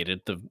just like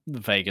needed the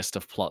vaguest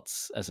of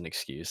plots as an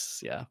excuse.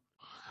 Yeah.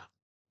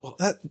 Well,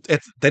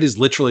 that is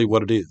literally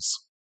what it is.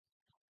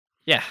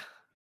 Yeah.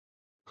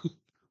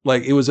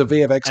 Like it was a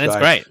VFX and it's guy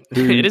great.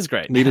 It is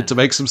great. Needed to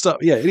make some stuff.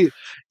 Yeah,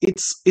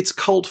 it's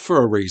cult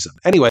for a reason.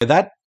 Anyway,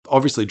 that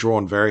obviously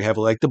drawn very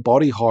heavily, like the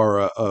body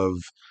horror of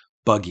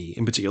Buggy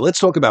in particular. Let's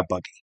talk about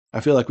Buggy. I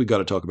feel like we've got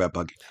to talk about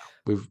Buggy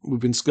now. We've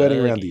been skirting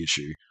around the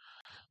issue.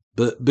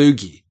 But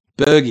Boogie.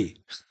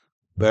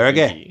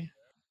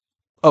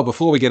 Oh,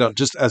 before we get on,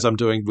 just as I'm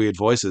doing weird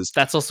voices.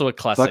 That's also a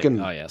classic.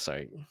 Oh yeah,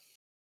 sorry.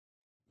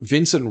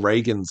 Vincent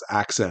Reagan's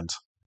accent.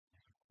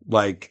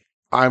 Like,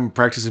 I'm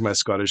practicing my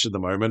Scottish at the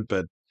moment,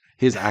 but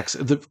his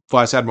accent, the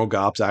Vice Admiral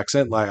Garp's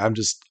accent, like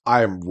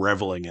I am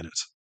reveling in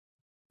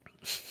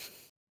it.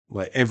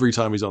 Like every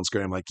time he's on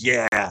screen, I'm like,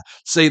 yeah,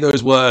 say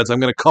those words. I'm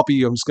going to copy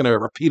you. I'm just going to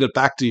repeat it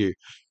back to you.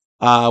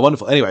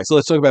 Wonderful. Anyway, so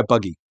let's talk about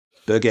Buggy.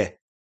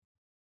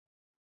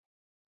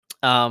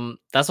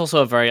 That's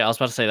also I was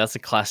about to say that's a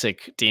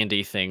classic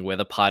D&D thing where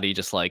the party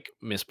just like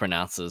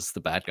mispronounces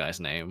the bad guy's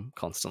name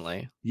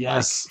constantly.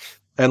 Yes.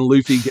 And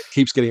Luffy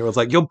keeps getting it. It's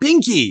like, you're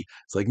Binky.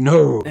 It's like,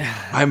 no,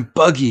 I'm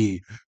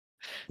Buggy.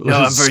 No,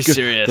 I'm very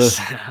serious.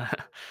 I'm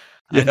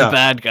the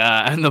bad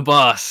guy. I'm the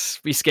boss.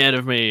 Be scared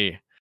of me.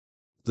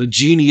 The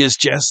genius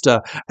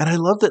jester. And I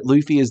love that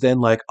Luffy is then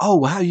like, oh,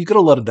 wow, you got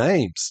a lot of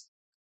names.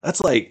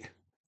 That's like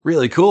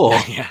really cool.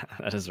 Yeah,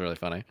 that is really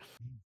funny.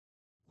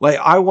 Like,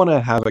 I want to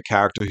have a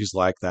character who's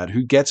like that,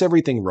 who gets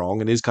everything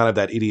wrong and is kind of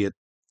that idiot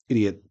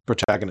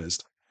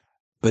protagonist,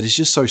 but is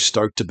just so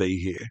stoked to be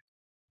here.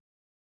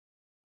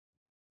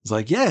 It's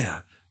like,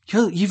 yeah,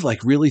 you've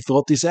like really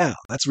thought this out.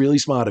 That's really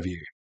smart of you.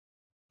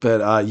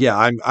 But yeah,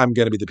 I'm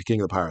going to be the king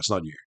of the pirates,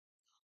 not you.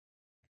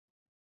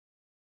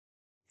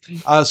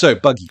 So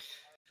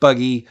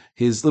Buggy,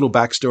 his little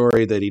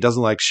backstory that he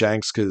doesn't like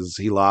Shanks because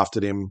he laughed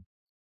at him.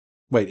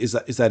 Wait, is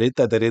that it?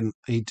 That they didn't?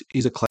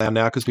 He's a clown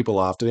now because people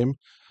laughed at him.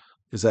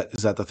 Is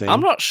that the thing?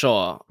 I'm not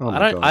sure.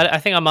 I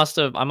think I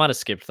might have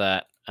skipped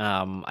that.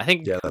 I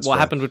think what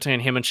happened between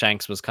him and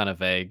Shanks was kind of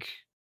vague.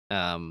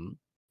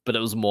 But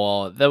there was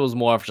more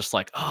of just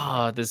like,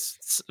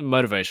 there's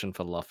motivation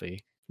for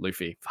Luffy.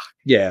 Fuck.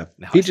 Yeah.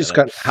 He just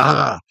kind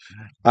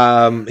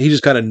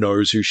of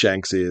knows who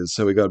Shanks is,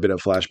 so we got a bit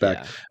of flashback.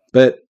 Yeah.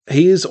 But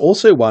he is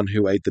also one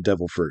who ate the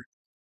devil fruit.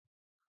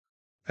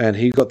 And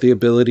he got the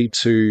ability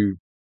to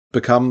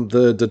become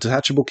the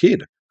detachable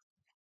kid.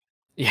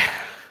 Yeah.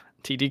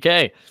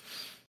 TDK.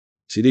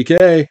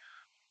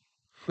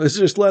 It's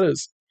just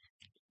letters.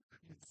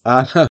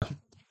 Yeah,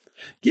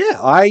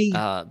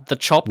 the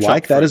chop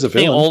like that fruit. as a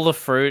villain. All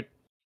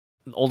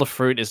the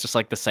fruit is just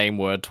like the same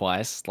word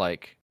twice.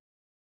 Like,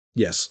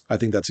 yes, I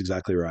think that's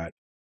exactly right.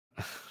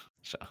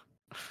 Sure.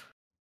 I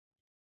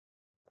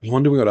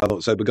wonder we got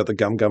other. So we got the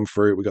gum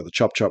fruit. We got the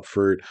chop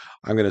fruit.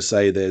 I'm going to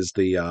say there's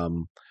the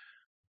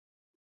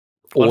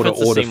order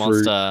fruit.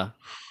 Monster?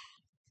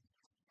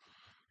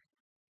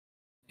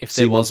 If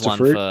there was one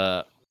fruit?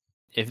 For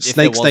if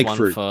snake there was one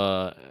fruit.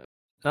 For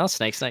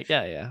snake,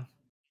 yeah.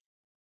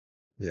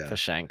 For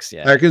Shanks,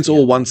 yeah. I reckon it's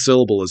all one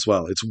syllable as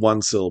well. It's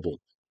one syllable.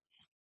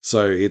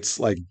 So it's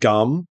like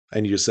gum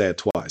and you just say it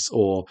twice,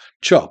 or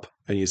chop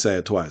and you say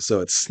it twice. So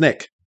it's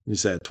snack and you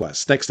say it twice.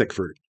 Snake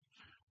fruit.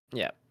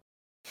 Yeah.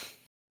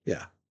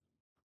 Yeah.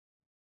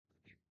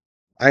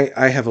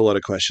 I have a lot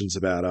of questions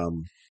about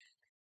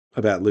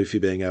Luffy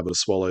being able to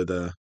swallow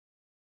the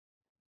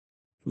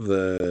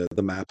the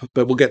map,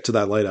 but we'll get to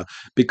that later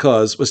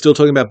because we're still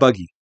talking about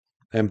Buggy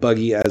and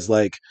Buggy as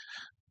like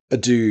a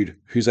dude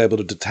who's able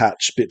to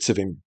detach bits of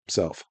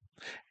himself.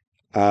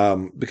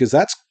 Because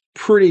that's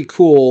pretty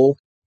cool.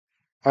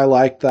 I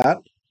like that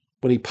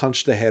when he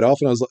punched the head off,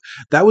 and I was like,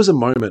 that was a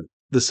moment,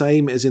 the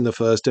same as in the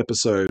first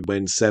episode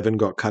when Seven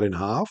got cut in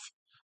half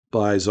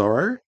by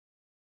Zorro.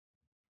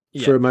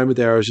 Yeah. For a moment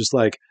there, I was just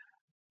like,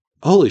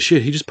 holy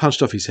shit, he just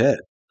punched off his head.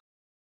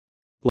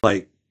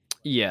 Like,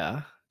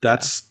 yeah,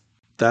 that's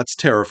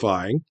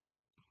terrifying.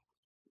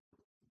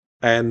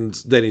 And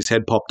then his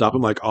head popped up.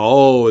 I'm like,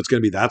 oh, it's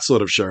going to be that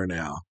sort of show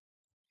now.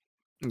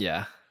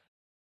 Yeah.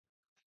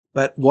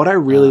 But what I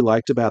really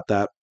liked about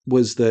that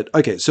was that,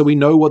 okay, so we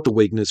know what the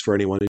weakness for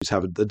anyone who's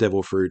had the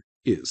devil fruit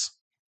is,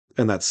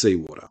 and that's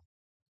seawater.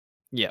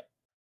 Yeah.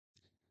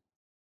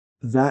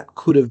 That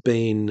could have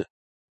been,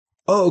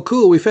 oh,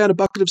 cool, we found a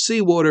bucket of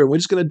seawater and we're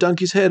just going to dunk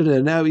his head in it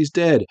and now he's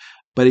dead.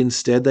 But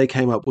instead, they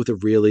came up with a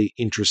really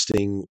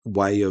interesting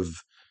way of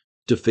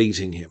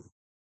defeating him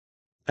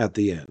at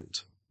the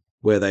end,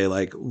 where they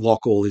like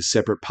lock all his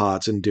separate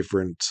parts in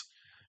different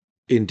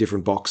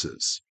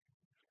boxes.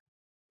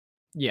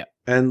 Yeah.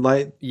 And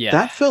like Yeah.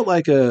 that felt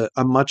like a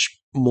much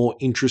more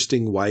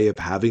interesting way of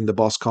having the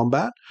boss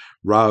combat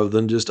rather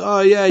than just,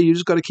 oh yeah, you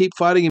just got to keep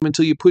fighting him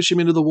until you push him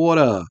into the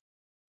water.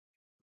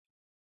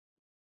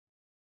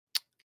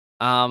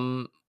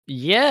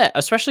 Yeah,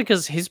 especially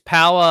because his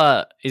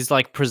power is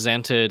like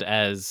presented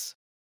as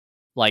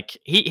like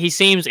he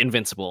seems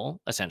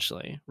invincible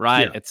essentially,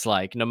 right? Yeah. It's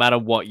like no matter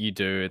what you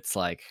do, it's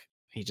like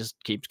he just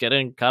keeps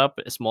getting cut up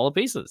in smaller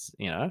pieces,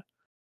 you know?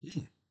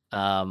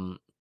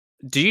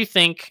 Do you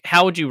think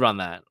how would you run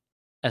that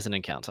as an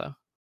encounter?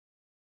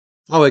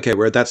 Oh, okay.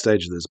 We're at that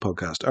stage of this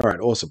podcast. All right,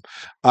 awesome.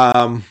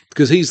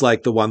 Because he's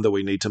like the one that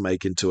we need to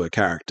make into a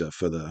character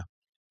for the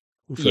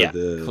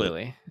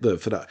Clearly.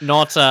 for that.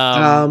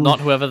 Not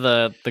whoever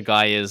the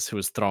guy is who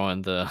was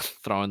throwing the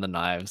throwing the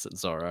knives at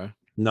Zorro.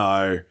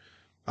 No,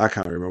 I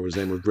can't remember his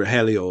name. Was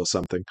Helio or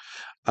something.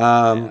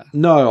 Yeah.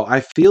 No,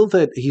 I feel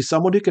that he's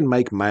someone who can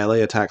make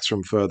melee attacks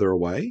from further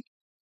away.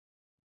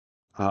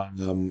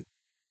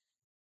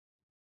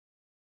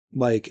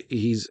 Like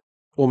he's,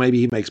 or maybe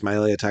he makes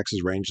melee attacks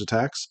as ranged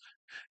attacks.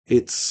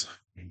 It's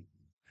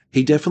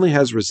he definitely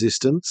has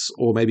resistance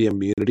or maybe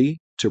immunity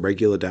to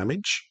regular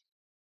damage.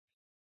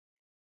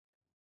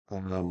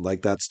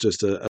 Like that's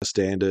just a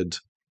standard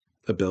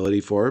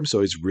ability for him,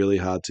 so he's really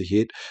hard to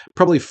hit.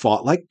 Probably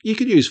fire, like you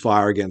could use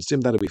fire against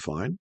him, that'll be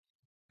fine.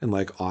 And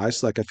like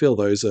ice, like I feel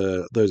those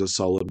are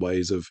solid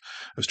ways of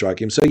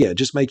striking him. So yeah,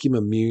 just make him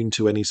immune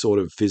to any sort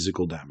of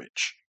physical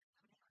damage,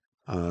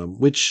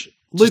 which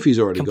Just Luffy's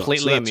already got, so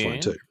completely that's fine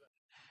immune. too.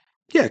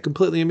 Yeah,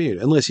 completely immune,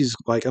 unless he's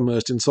like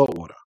immersed in salt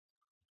water.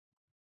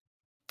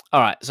 All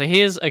right, so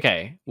here's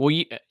okay. Well,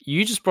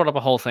 you just brought up a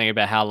whole thing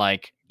about how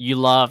like you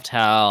loved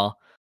how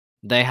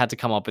they had to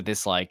come up with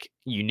this like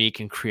unique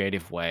and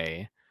creative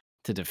way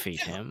to defeat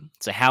him.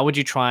 So how would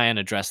you try and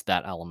address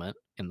that element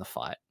in the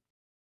fight?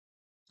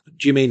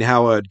 Do you mean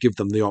how I'd give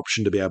them the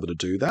option to be able to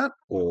do that,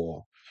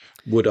 or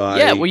would Yeah,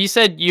 I? well, you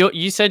said you're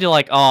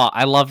like, oh,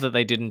 I love that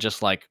they didn't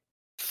just like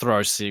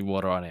throw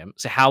seawater on him.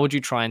 So how would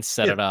you try and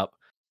set Yeah, it up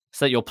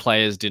so that your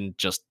players didn't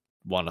just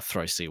want to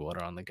throw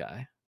seawater on the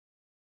guy?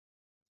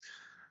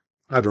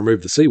 I'd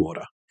remove the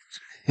seawater.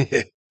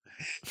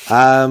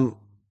 um,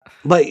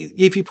 like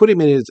if you put him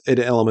in an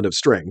element of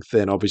strength,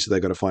 then obviously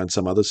they've got to find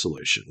some other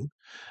solution.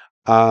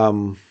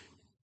 Um,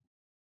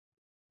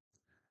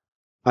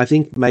 I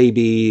think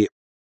maybe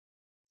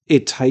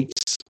it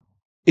takes.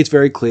 It's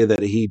very clear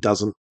that he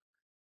doesn't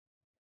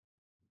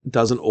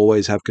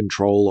always have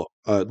control,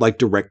 like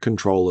direct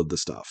control of the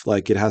stuff.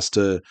 Like it has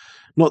to,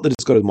 not that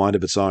it's got a mind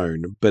of its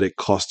own, but it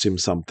costs him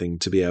something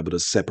to be able to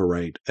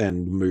separate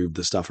and move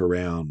the stuff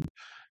around.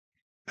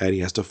 And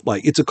he has to,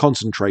 like, it's a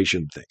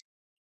concentration thing.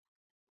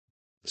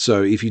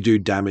 So if you do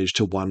damage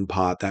to one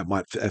part, that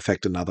might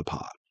affect another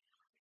part.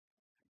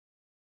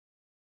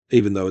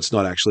 Even though it's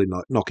not actually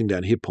not knocking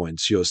down hit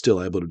points, you're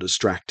still able to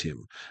distract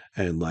him.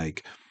 And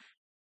like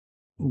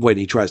when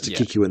he tries to Yeah.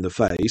 kick you in the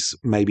face,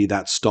 maybe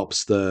that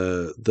stops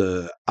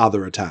the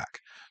other attack.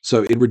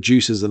 So it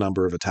reduces the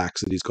number of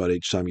attacks that he's got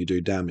each time you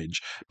do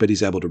damage, but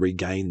he's able to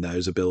regain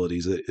those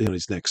abilities in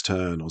his next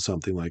turn or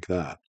something like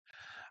that.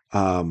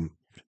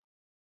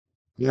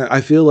 Yeah,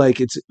 I feel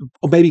like it's,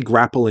 or maybe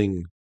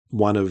grappling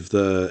one of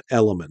the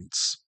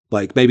elements.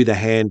 Like maybe the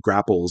hand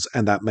grapples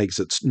and that makes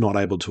it not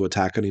able to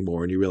attack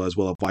anymore. And you realize,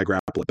 well, if I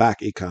grapple it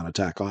back, it can't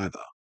attack either.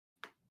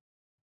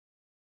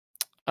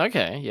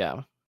 Okay,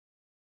 yeah.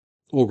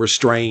 Or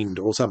restrained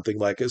or something.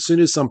 Like as soon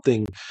as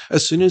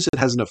it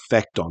has an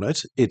effect on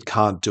it, it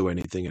can't do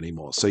anything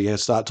anymore. So you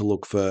start to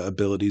look for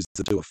abilities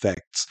to do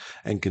effects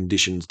and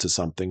conditions to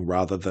something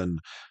rather than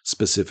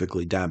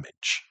specifically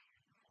damage.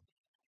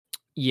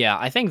 Yeah,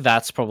 I think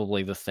that's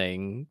probably the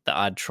thing that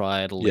I'd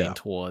try to lean Yeah.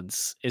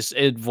 towards is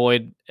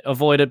avoid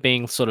it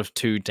being sort of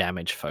too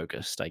damage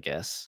focused, I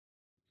guess.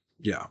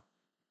 Yeah.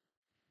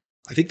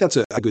 I think that's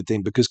a good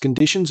thing because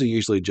conditions are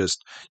usually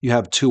just, you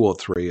have two or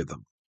three of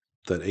them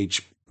that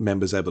each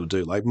members able to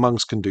do. Like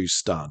monks can do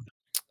stun,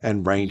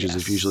 and rangers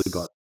have usually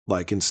got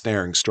like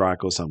ensnaring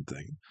strike or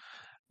something.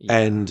 Yeah.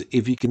 And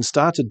if you can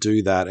start to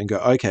do that and go,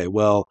 okay,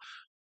 well,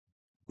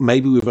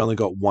 maybe we've only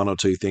got one or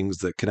two things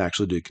that can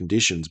actually do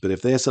conditions, but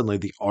if they're suddenly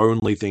the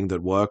only thing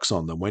that works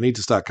on them, we need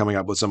to start coming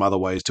up with some other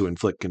ways to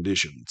inflict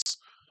conditions.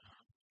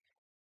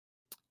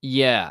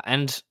 Yeah,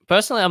 and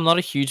personally, I'm not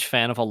a huge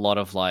fan of a lot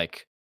of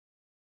like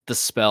the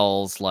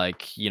spells,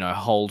 like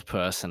hold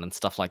person and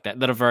stuff like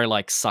that are very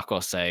like suck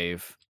or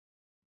save.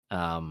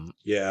 And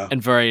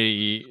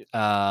very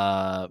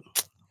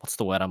what's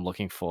the word I'm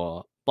looking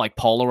for? Like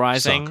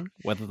polarizing, suck.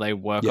 Whether they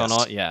work or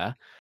not. Yeah.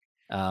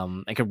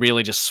 And can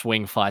really just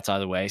swing fights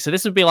either way. So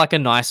this would be like a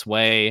nice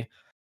way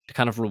to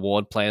kind of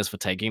reward players for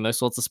taking those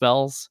sorts of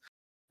spells.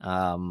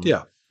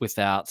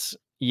 Without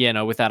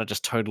it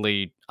just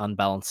totally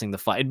unbalancing the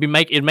fight.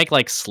 It'd make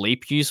like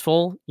sleep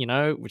useful,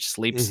 which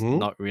sleep's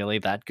not really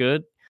that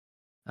good.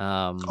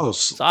 So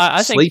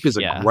I sleep is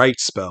a great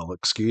spell.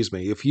 Excuse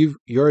me. If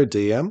you're a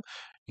DM,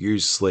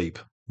 use sleep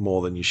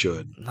more than you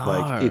should.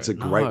 It's a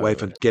great way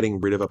for getting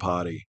rid of a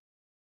party.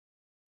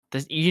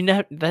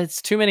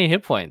 There's too many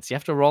hit points. You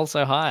have to roll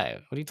so high.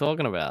 What are you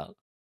talking about?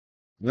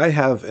 They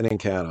have an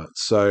encounter.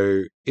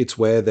 So it's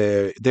where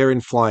they're in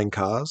flying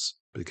cars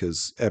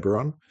because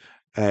Eberron,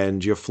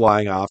 and you're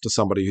flying after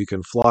somebody who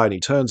can fly, and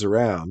he turns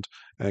around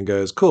and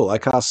goes, "Cool, I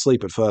cast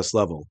sleep at first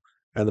level."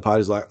 And the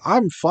party's like,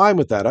 "I'm fine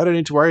with that. I don't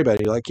need to worry about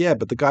it." You're like, "Yeah,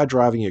 but the guy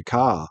driving your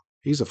car,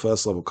 he's a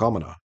first level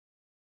commoner."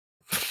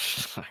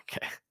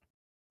 Okay.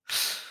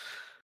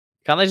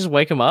 Can't they just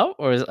wake them up,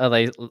 or are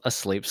they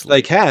asleep?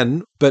 They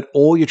can, but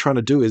all you're trying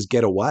to do is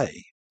get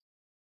away.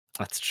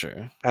 That's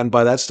true. And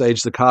by that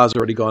stage, the car's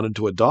already gone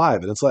into a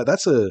dive, and it's like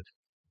that's an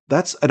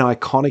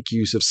iconic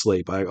use of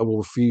sleep. I will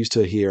refuse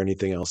to hear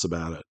anything else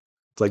about it.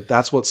 It's like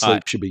that's what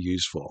sleep should be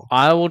used for.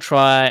 I will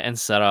try and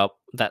set up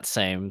that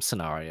same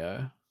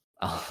scenario.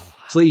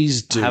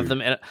 Please do. Have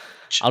them.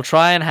 I'll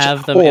try and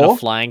have them in a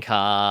flying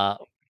car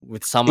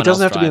with someone else. It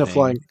doesn't have to be in a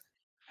flying.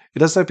 It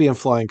doesn't have to be in a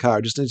flying car.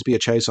 It just needs to be a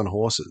chase on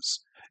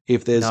horses.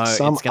 If there's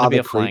some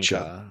other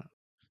creature,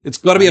 it's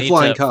got to be a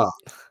flying car.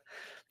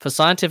 For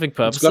scientific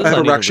purposes,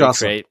 I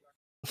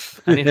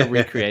need to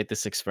recreate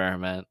this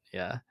experiment.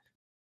 Yeah.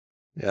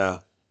 Yeah.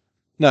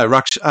 No,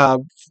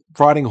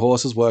 riding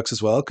horses works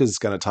as well because it's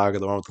going to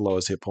target the one with the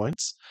lowest hit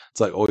points. It's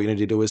like all you need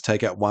to do is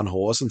take out one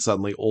horse and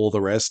suddenly all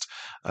the rest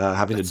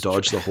having to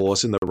dodge the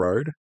horse in the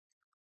road.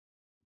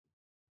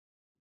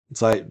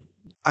 It's like,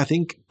 I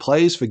think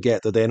players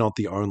forget that they're not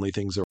the only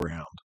things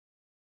around.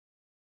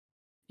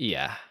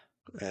 Yeah.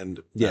 And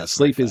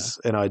sleep is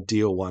an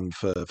ideal one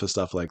for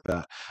stuff like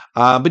that.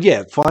 But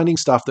yeah, finding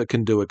stuff that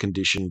can do a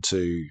condition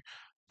to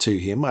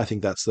him, I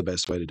think that's the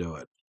best way to do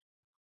it.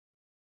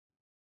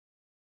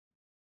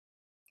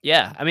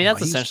 Yeah, I mean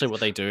that's essentially what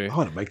they do. I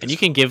want to make this, and you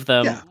can give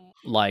them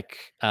like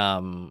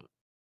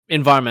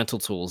environmental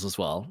tools as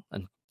well,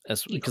 and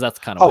because that's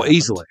kind of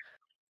easily.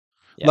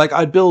 Yeah. Like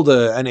I'd build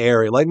an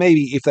area, like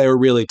maybe if they were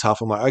really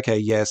tough, I'm like, okay,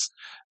 yes.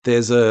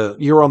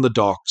 You're on the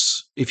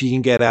docks. If you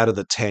can get out of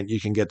the tent, you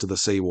can get to the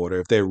seawater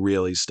if they're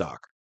really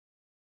stuck.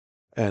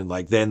 And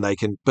like then they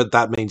can, but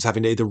that means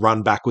having to either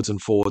run backwards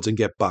and forwards and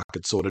get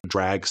buckets or to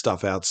drag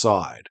stuff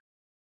outside.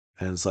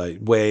 And it's like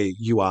where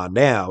you are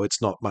now,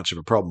 it's not much of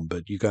a problem,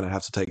 but you're going to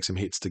have to take some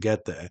hits to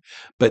get there.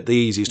 But the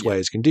easiest way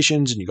is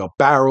conditions, and you got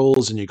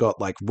barrels and you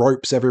got like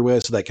ropes everywhere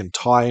so they can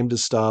tie him to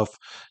stuff.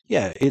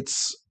 Yeah,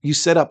 you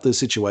set up the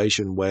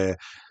situation where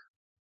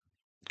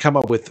come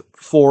up with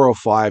 4 or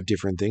 5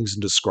 different things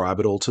and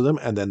describe it all to them,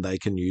 and then they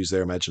can use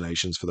their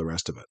imaginations for the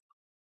rest of it.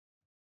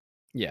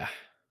 Yeah.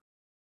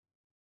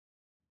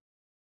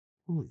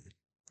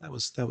 That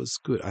was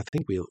good. I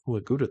think we were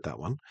good at that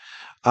one.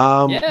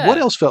 What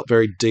else felt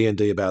very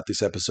D&D about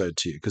this episode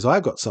to you? Because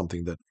I got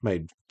something that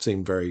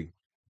seemed very,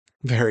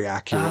 very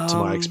accurate to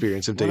my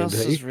experience of D&D. What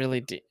else was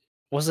really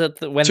was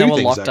it when they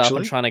were locked up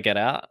and trying to get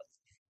out?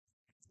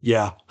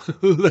 Yeah,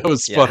 that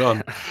was spot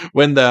on.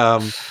 When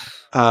the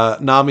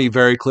Nami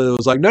very clearly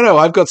was like, no,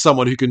 I've got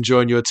someone who can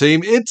join your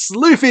team. It's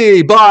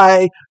Luffy,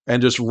 bye,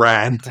 and just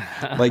ran.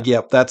 Like,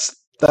 yep, that's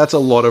a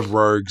lot of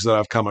rogues that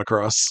I've come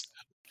across.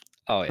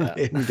 Oh yeah,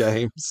 in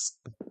games.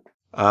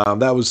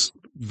 That was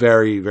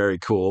very, very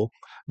cool.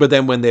 But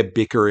then when they're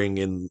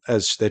bickering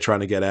as they're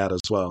trying to get out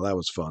as well, that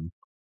was fun.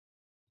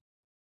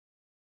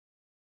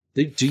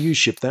 Do you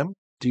ship them?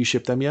 Do you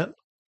ship them yet?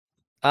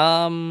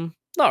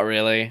 Not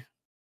really.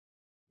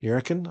 You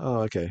reckon?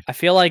 Oh, okay. I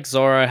feel like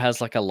Zoro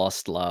has like a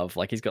lost love.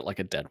 Like he's got like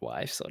a dead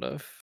wife, sort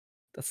of.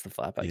 That's the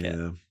vibe I get.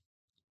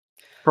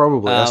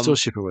 Probably. I still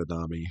ship him with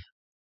Nami.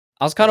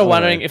 I was kind of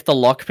wondering if the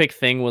lockpick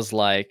thing was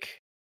like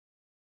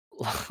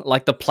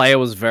the player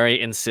was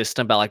very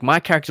insistent about like my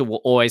character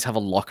will always have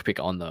a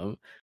lockpick on them,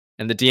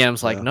 and the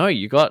DM's like, no,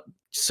 you got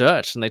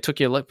searched and they took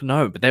your look.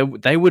 No, but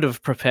they would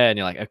have prepared. And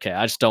you're like, okay,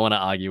 I just don't want to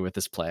argue with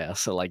this player.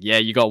 So like, yeah,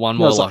 you got one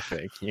more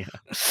lockpick. Yeah.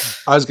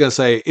 I was gonna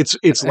say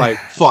it's like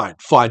fine,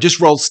 just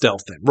roll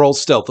stealth then. Roll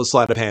stealth or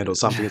sleight of hand or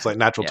something. It's like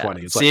natural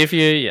 20. It's see like, if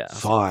you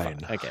fine.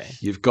 Okay.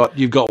 You've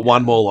got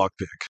one more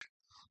lockpick.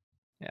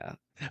 Yeah.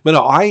 But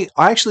no, I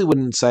actually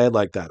wouldn't say it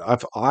like that.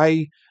 If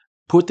I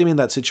put them in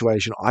that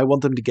situation, I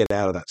want them to get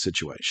out of that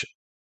situation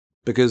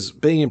because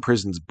being in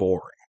prison's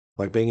boring.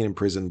 Like being in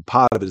prison,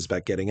 part of it is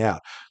about getting out.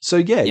 So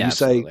yeah, Yeah, you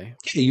say, absolutely.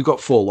 yeah, you got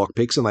 4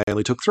 lockpicks and they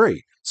only took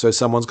 3. So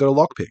someone's got a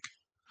lockpick.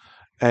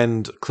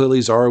 And clearly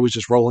Zoro was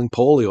just rolling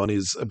poorly on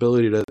his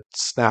ability to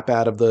snap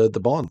out of the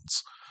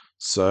bonds.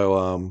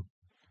 So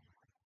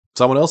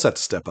someone else had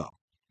to step up.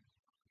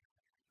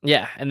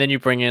 Yeah, and then you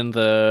bring in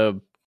the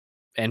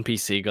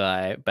NPC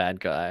guy, bad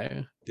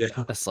guy.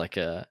 Yeah. That's like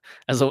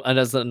as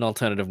an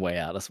alternative way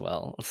out as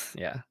well.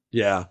 Yeah.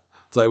 Yeah.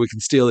 It's like we can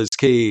steal his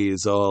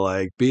keys or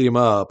like beat him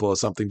up or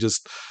something,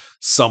 just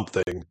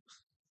something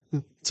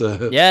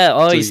to Yeah,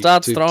 oh, he to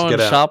starts to throwing get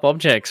out. sharp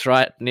objects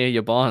right near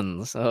your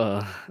bonds.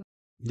 Oh.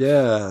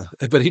 Yeah.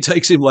 But he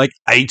takes him like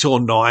 8 or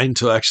 9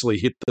 to actually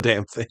hit the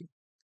damn thing.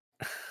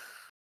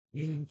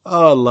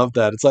 Oh, I love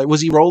that. It's like,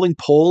 was he rolling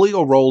poorly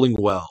or rolling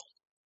well?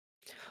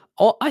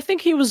 Oh, I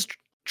think he was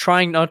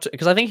trying not to,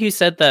 because I think he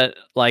said that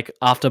like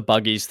after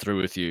Buggy's through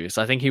with you.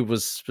 So I think he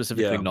was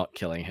specifically Yeah. not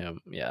killing him.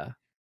 Yeah.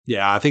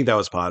 Yeah, I think that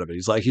was part of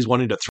it. He's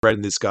wanting to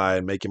threaten this guy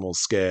and make him all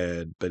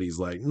scared, but he's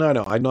like,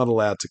 no, I'm not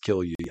allowed to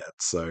kill you yet,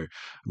 so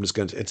I'm just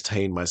going to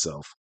entertain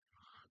myself,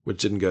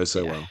 which didn't go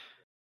so Yeah. well.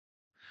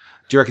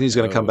 Do you reckon he's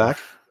going to come No. back?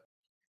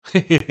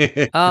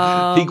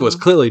 He was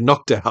clearly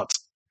knocked out.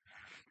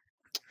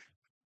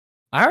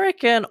 I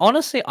reckon,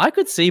 honestly, I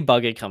could see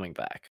Buggy coming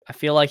back. I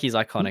feel like he's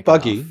iconic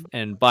Buggy, enough,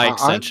 and by I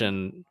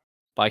extension,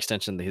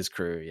 his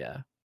crew. Yeah.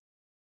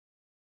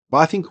 but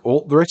I think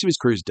all the rest of his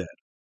crew's dead.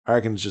 I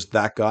reckon it's just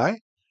that guy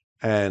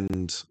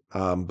and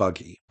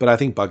Buggy, but I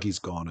think Buggy's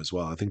gone as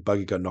well. I think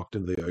Buggy got knocked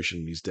into the ocean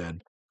and he's dead.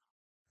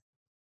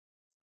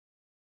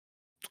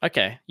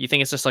 Okay, you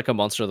think it's just like a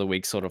monster of the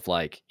week, sort of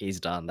like he's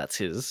done. That's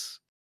his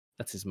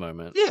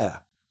moment. Yeah,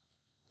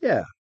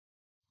 yeah,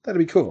 that'd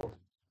be cool.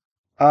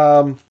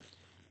 Um,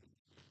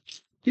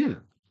 yeah,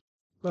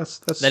 That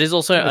that's is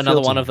also got a feel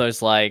another to one of me.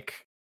 those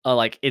like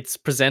it's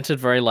presented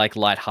very like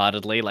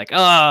lightheartedly, like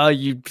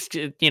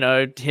you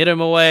know hit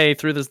him away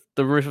through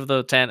the roof of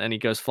the tent and he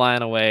goes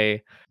flying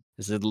away.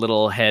 There's a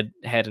little head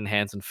and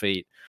hands and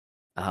feet.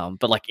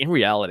 But like in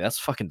reality, that's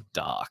fucking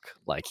dark.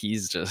 Like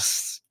he's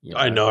just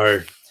I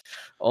know.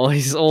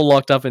 he's all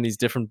locked up in these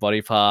different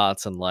body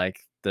parts, and like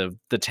the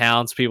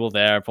townspeople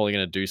there are probably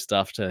gonna do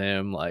stuff to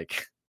him.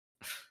 Like,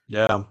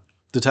 Yeah,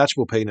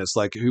 detachable penis.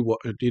 Like who?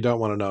 You don't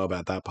want to know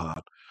about that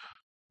part.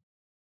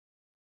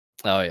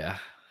 oh yeah,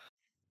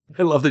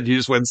 I love that you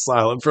just went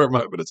silent for a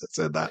moment as I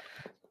said that.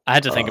 I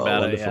had to think Oh,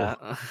 about it.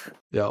 wonderful.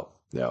 Yeah.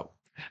 Yeah,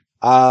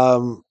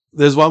 yeah.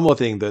 There's one more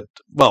thing the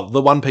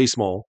one piece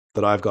more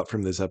that I've got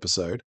from this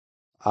episode.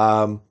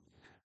 Um,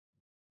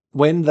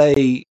 when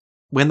they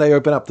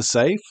open up the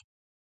safe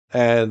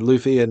and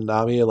Luffy and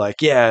Nami are like,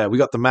 "Yeah, we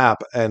got the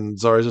map," and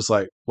Zoro's just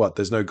like, "What?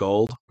 There's no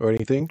gold or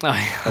anything?"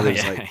 And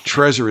there's like, Yeah.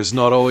 "Treasure is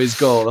not always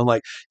gold." I'm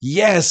like,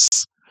 "Yes,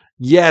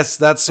 yes,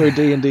 that's so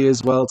D&D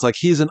as well." It's like,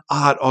 here's an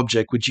art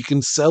object which you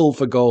can sell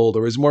for gold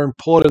or is more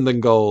important than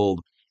gold.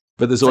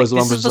 But there's It's always like the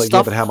one this person's is the like, "Yeah,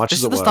 but stuff. how much This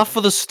is is it the worth?" stuff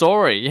for the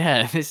story.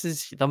 Yeah, this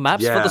is the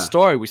maps for the Yeah,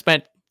 story. We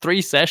spent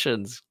 3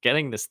 sessions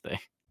getting this thing.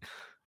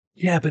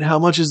 yeah, but how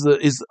much is?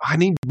 I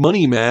need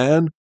money,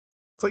 man.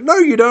 It's like, no,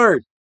 you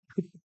don't.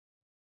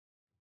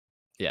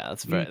 Yeah, You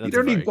that's a don't need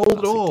very gold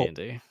at classic all.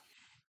 D&D.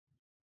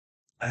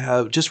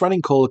 Just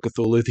running Call of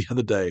Cthulhu the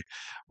other day.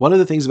 One of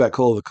the things about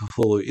Call of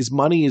Cthulhu is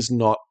money is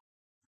not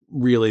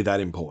really that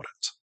important.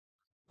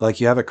 Like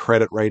you have a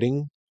credit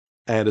rating,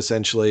 and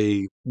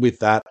essentially with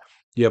that,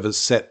 you have a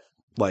set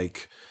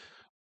like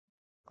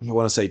I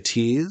want to say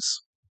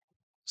tiers.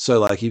 So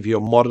like if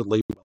you're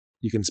moderately,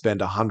 you can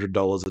spend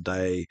 $100 a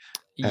day,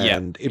 Yep,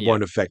 and it yep.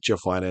 won't affect your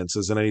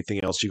finances. And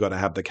anything else, you got to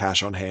have the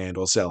cash on hand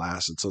or sell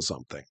assets or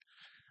something.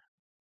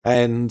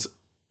 And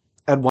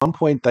at one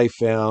point, they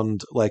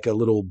found like a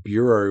little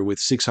bureau with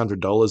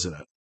 $600 in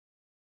it.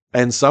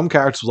 And some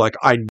characters were like,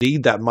 I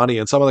need that money.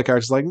 And some other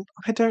characters were like,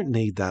 I don't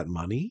need that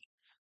money.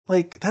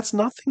 Like, that's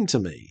nothing to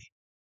me.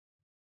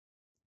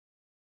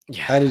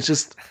 Yeah. And it's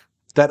just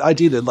that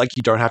idea that like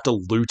you don't have to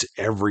loot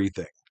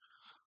everything.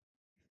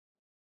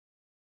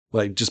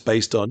 Like just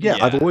based on, yeah,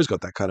 I've Yeah, always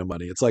got that kind of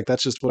money. It's like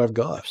that's just what I've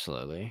got.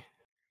 absolutely.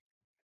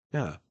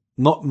 Yeah.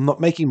 Not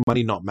making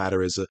money not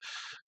matter is a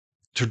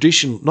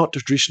tradition, not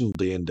traditional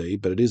D&D,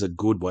 but it is a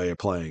good way of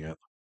playing it.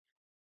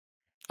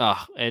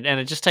 Oh, and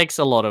it just takes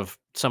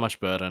so much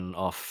burden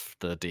off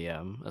the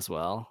DM as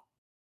well.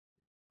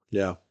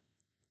 Yeah.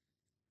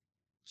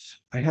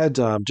 I had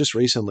just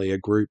recently a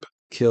group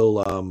kill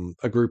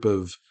a group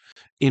of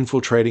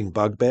infiltrating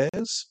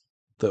bugbears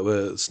that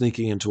were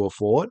sneaking into a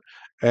fort.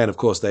 And of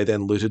course, they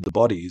then looted the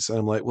bodies. And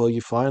I'm like, well,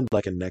 you find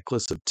like a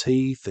necklace of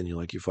teeth, and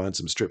you find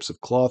some strips of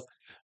cloth,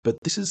 but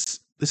this is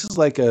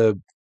like I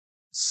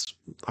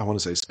want to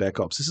say Spec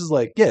Ops. This is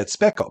like, yeah, it's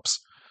Spec Ops.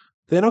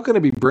 They're not going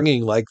to be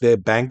bringing like their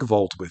bank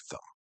vault with them.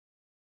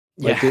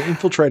 Like Yeah. they're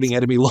infiltrating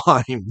enemy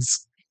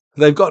lines.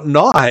 They've got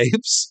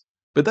knives,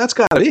 but that's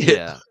kind of it.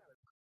 Yeah.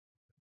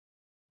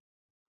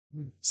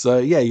 So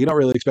yeah, you're not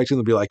really expecting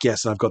them to be like,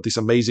 yes, and I've got this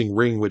amazing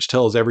ring which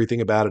tells everything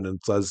about it and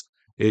it says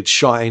It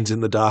shines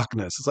in the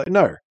darkness. It's like,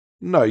 no,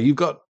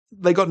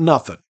 they got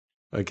nothing.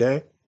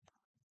 Okay.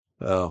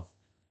 Oh.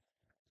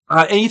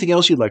 Anything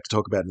else you'd like to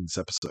talk about in this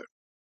episode?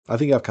 I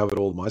think I've covered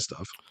all my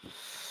stuff.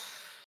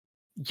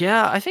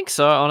 Yeah, I think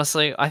so,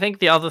 honestly. I think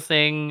the other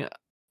thing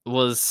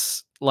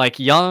was like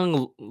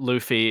young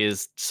Luffy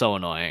is so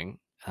annoying.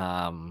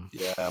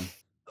 Yeah.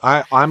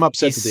 I'm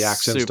upset that the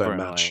accents don't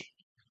annoying. match.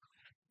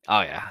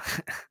 Oh yeah.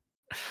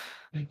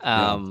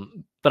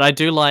 But I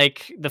do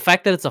like the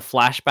fact that it's a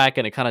flashback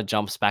and it kind of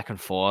jumps back and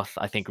forth.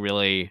 I think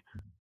really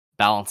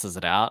balances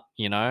it out,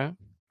 you know,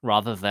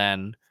 rather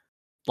than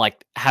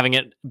like having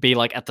it be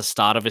like at the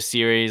start of a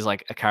series,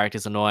 like a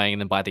character's annoying,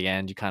 and then by the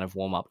end you kind of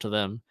warm up to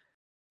them.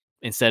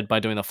 Instead, by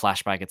doing the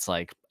flashback, it's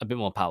like a bit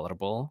more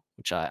palatable,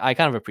 which I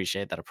kind of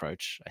appreciate that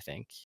approach, I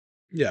think.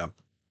 Yeah.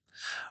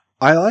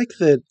 I like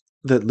that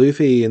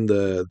Luffy in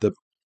the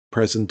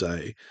present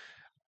day,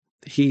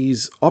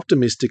 he's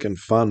optimistic and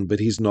fun, but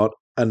he's not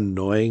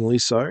annoyingly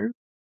so.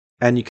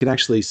 And you can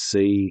actually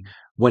see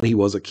when he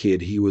was a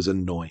kid, he was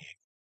annoying.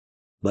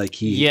 Like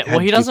he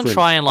he doesn't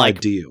try and like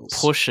ideals.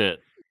 push it.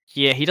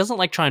 Yeah, he doesn't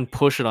like try and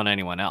push it on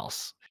anyone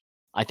else.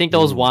 I think there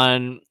was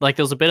one, like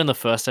there was a bit in the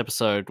first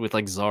episode with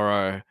like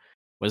Zoro,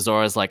 where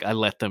Zoro's like, I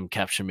let them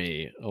capture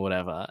me or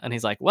whatever. And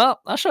he's like, well,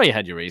 I'll show you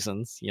had your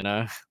reasons, you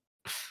know?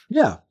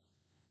 Yeah.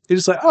 He's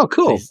just like, oh,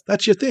 cool.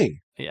 That's your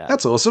thing. Yeah.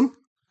 That's awesome.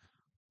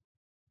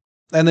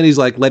 And then he's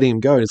like letting him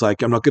go. And he's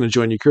like, I'm not going to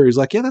join your crew. He's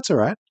like, yeah, that's all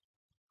right.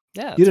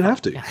 Yeah. You don't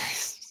have to.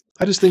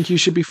 I just think you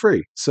should be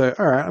free. So,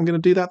 all right, I'm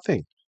going to do that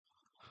thing.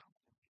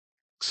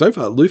 So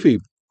far, Luffy,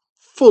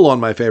 full on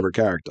my favorite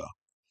character.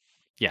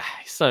 Yeah,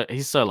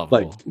 he's so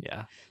lovable. Like,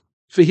 yeah.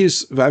 It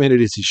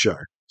is his show,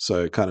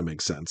 so it kind of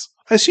makes sense.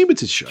 I assume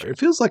it's his show. It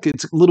feels like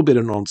it's a little bit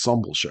of an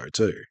ensemble show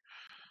too.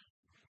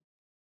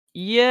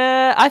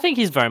 Yeah, I think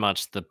he's very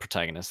much the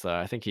protagonist, though.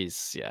 I think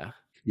he's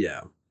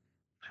Yeah.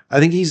 I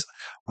think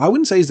I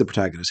wouldn't say he's the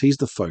protagonist. He's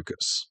the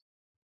focus.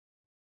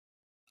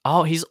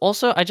 Oh, he's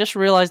also. I just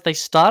realized they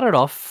started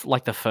off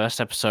like the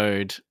first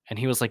episode, and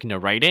he was like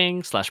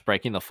narrating /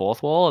 breaking the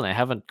fourth wall, and they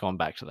haven't gone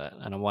back to that.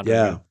 And I'm wondering.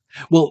 Yeah.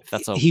 Well,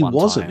 that's a he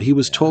wasn't. Time. He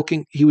was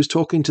talking. He was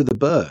talking to the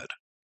bird.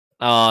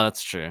 Oh,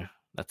 that's true.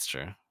 That's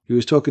true. He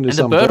was talking to and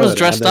some the bird. Was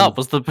dressed up.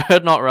 Was the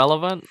bird not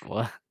relevant?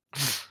 What?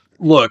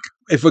 Look,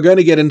 if we're going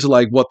to get into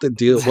like what's the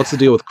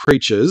deal with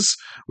creatures,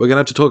 we're going to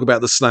have to talk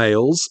about the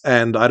snails,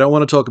 and I don't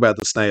want to talk about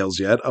the snails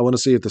yet. I want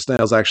to see if the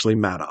snails actually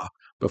matter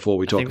before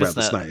we talk about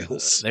the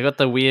snails. They got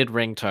the weird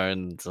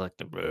ringtones, like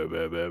the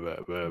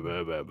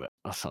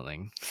or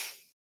something.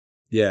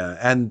 Yeah,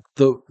 and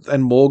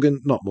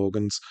Morgan, not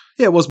Morgan's.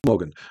 Yeah, it was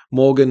Morgan.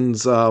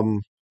 Morgan's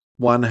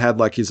one had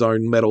like his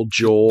own metal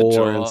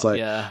jaw, and it's like,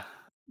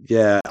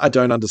 yeah, I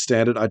don't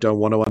understand it. I don't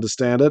want to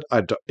understand it.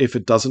 If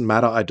it doesn't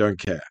matter, I don't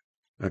care.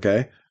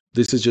 Okay,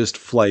 this is just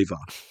flavor,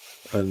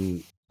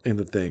 and in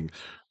the thing,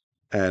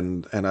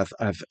 and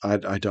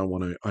I don't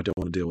want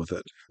to deal with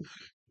it.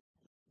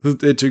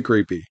 They're too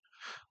creepy.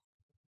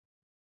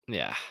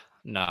 Yeah,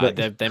 no,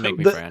 they make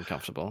me very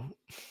uncomfortable.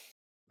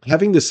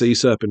 Having the sea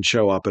serpent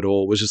show up at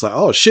all was just like,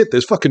 oh shit,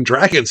 there's fucking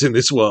dragons in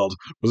this world.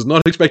 Was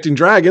not expecting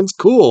dragons.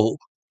 Cool.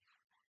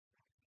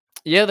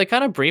 Yeah, they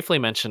kind of briefly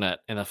mention it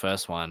in the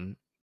first one,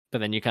 but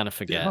then you kind of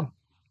forget.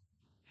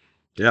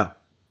 Yeah.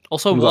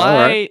 Also,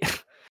 why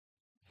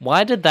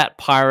why did that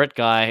pirate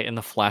guy in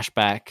the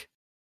flashback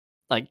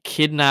like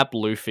kidnap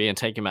Luffy and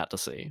take him out to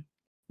sea?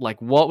 Like,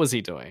 what was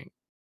he doing?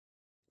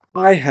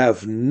 I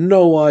have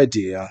no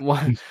idea.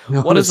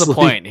 What is the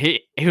point?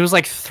 He was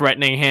like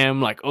threatening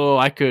him, like, "Oh,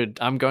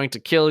 I'm going to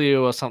kill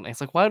you" or something.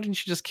 It's like, why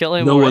didn't you just kill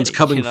him? No one's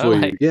coming for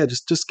you. Yeah,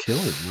 just kill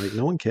him. Like,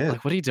 no one cares.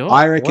 Like, what are you doing?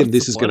 I reckon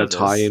this is going to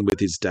tie in with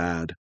his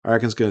dad. I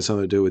reckon it's going to have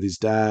something to do with his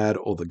dad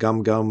or the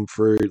gum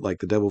fruit, like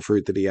the devil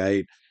fruit that he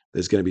ate.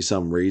 There's going to be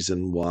some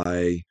reason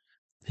why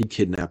he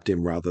kidnapped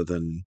him rather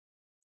than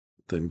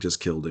just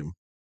killed him.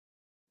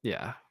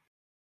 Yeah.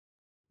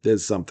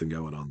 There's something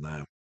going on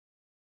there.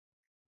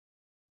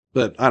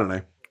 But I don't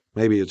know.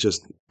 Maybe it's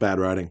just bad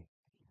writing.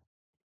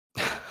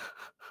 I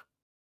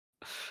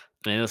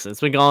mean, listen, it's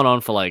been going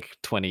on for like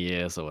 20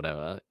 years or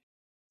whatever.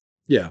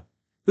 Yeah.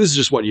 This is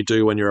just what you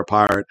do when you're a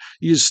pirate.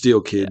 You just steal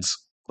kids.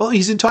 Yeah. Well,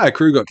 his entire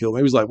crew got killed.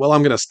 Maybe he's like, well,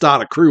 I'm going to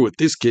start a crew with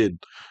this kid.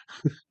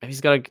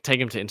 He's got to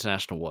take him to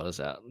international waters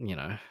out, you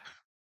know.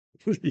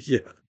 Yeah.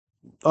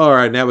 All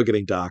right, now we're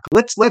getting dark.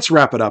 Let's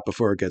wrap it up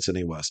before it gets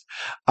any worse.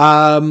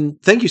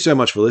 Thank you so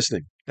much for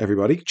listening,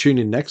 everybody. Tune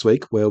in next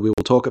week where we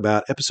will talk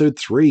about episode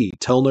 3,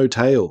 Tell No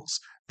Tales.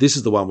 This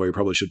is the one where we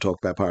probably should talk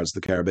about Pirates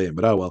of the Caribbean,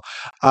 but oh well.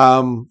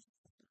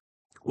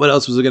 What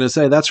else was I going to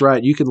say? That's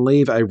right. You can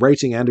leave a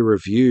rating and a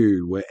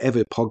review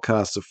wherever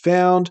podcasts are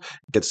found.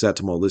 It gets out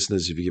to more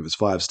listeners if you give us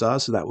 5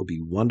 stars, so that would be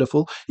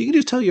wonderful. You can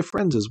just tell your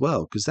friends as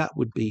well, because that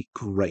would be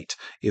great.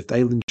 If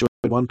they enjoy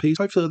One Piece,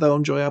 hopefully they'll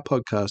enjoy our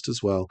podcast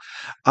as well.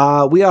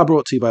 We are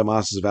brought to you by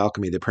Masters of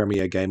Alchemy, the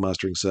premier game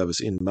mastering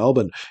service in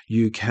Melbourne.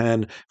 You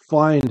can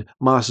find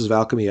Masters of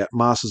Alchemy at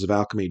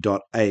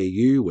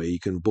mastersofalchemy.au, where you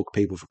can book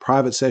people for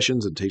private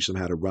sessions and teach you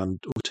how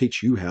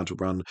to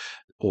run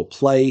or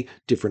play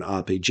different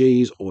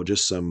RPGs or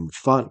just some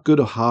fun,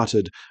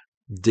 good-hearted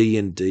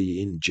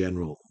D&D in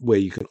general, where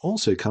you can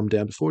also come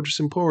down to Fortress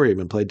Emporium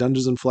and play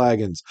Dungeons and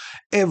Flagons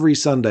every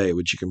Sunday,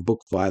 which you can book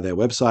via their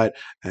website,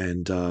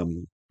 and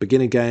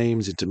beginner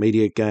games,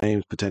 intermediate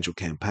games, potential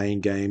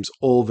campaign games,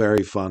 all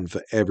very fun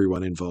for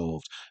everyone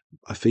involved.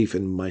 Afif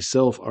and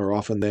myself are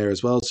often there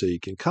as well, so you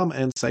can come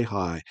and say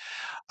hi.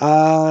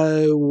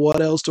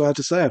 What else do I have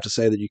to say? I have to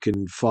say that you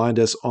can find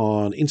us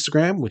on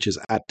Instagram, which is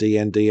at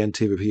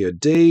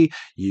DNDNTVPOD.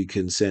 You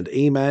can send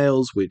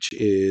emails, which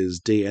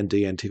is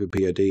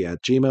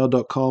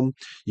dndntvpod@gmail.com.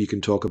 You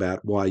can talk about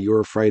why you're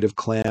afraid of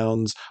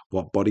clowns,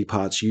 what body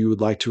parts you would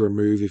like to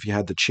remove if you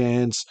had the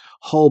chance,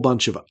 whole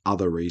bunch of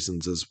other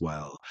reasons as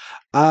well.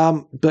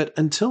 But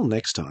until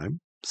next time,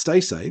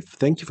 stay safe.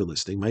 Thank you for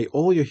listening. May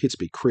all your hits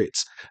be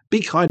crits. Be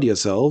kind to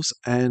yourselves,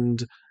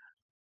 and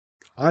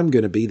I'm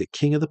going to be the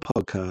king of the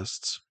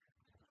podcasts.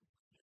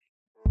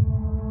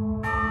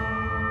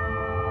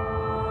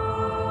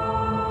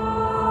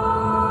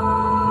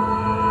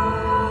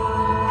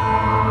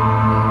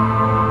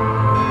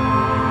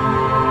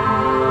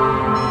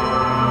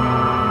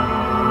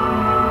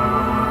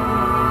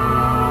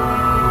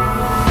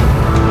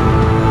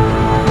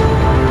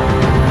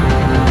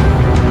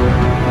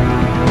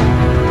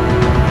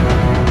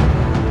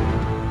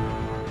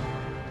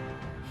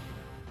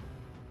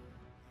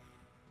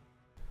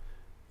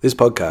 This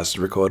podcast is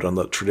recorded on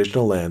the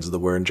traditional lands of the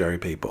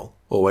Wurundjeri people.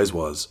 Always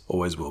was,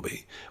 always will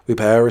be. We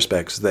pay our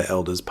respects to their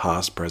elders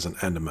past, present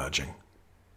and emerging.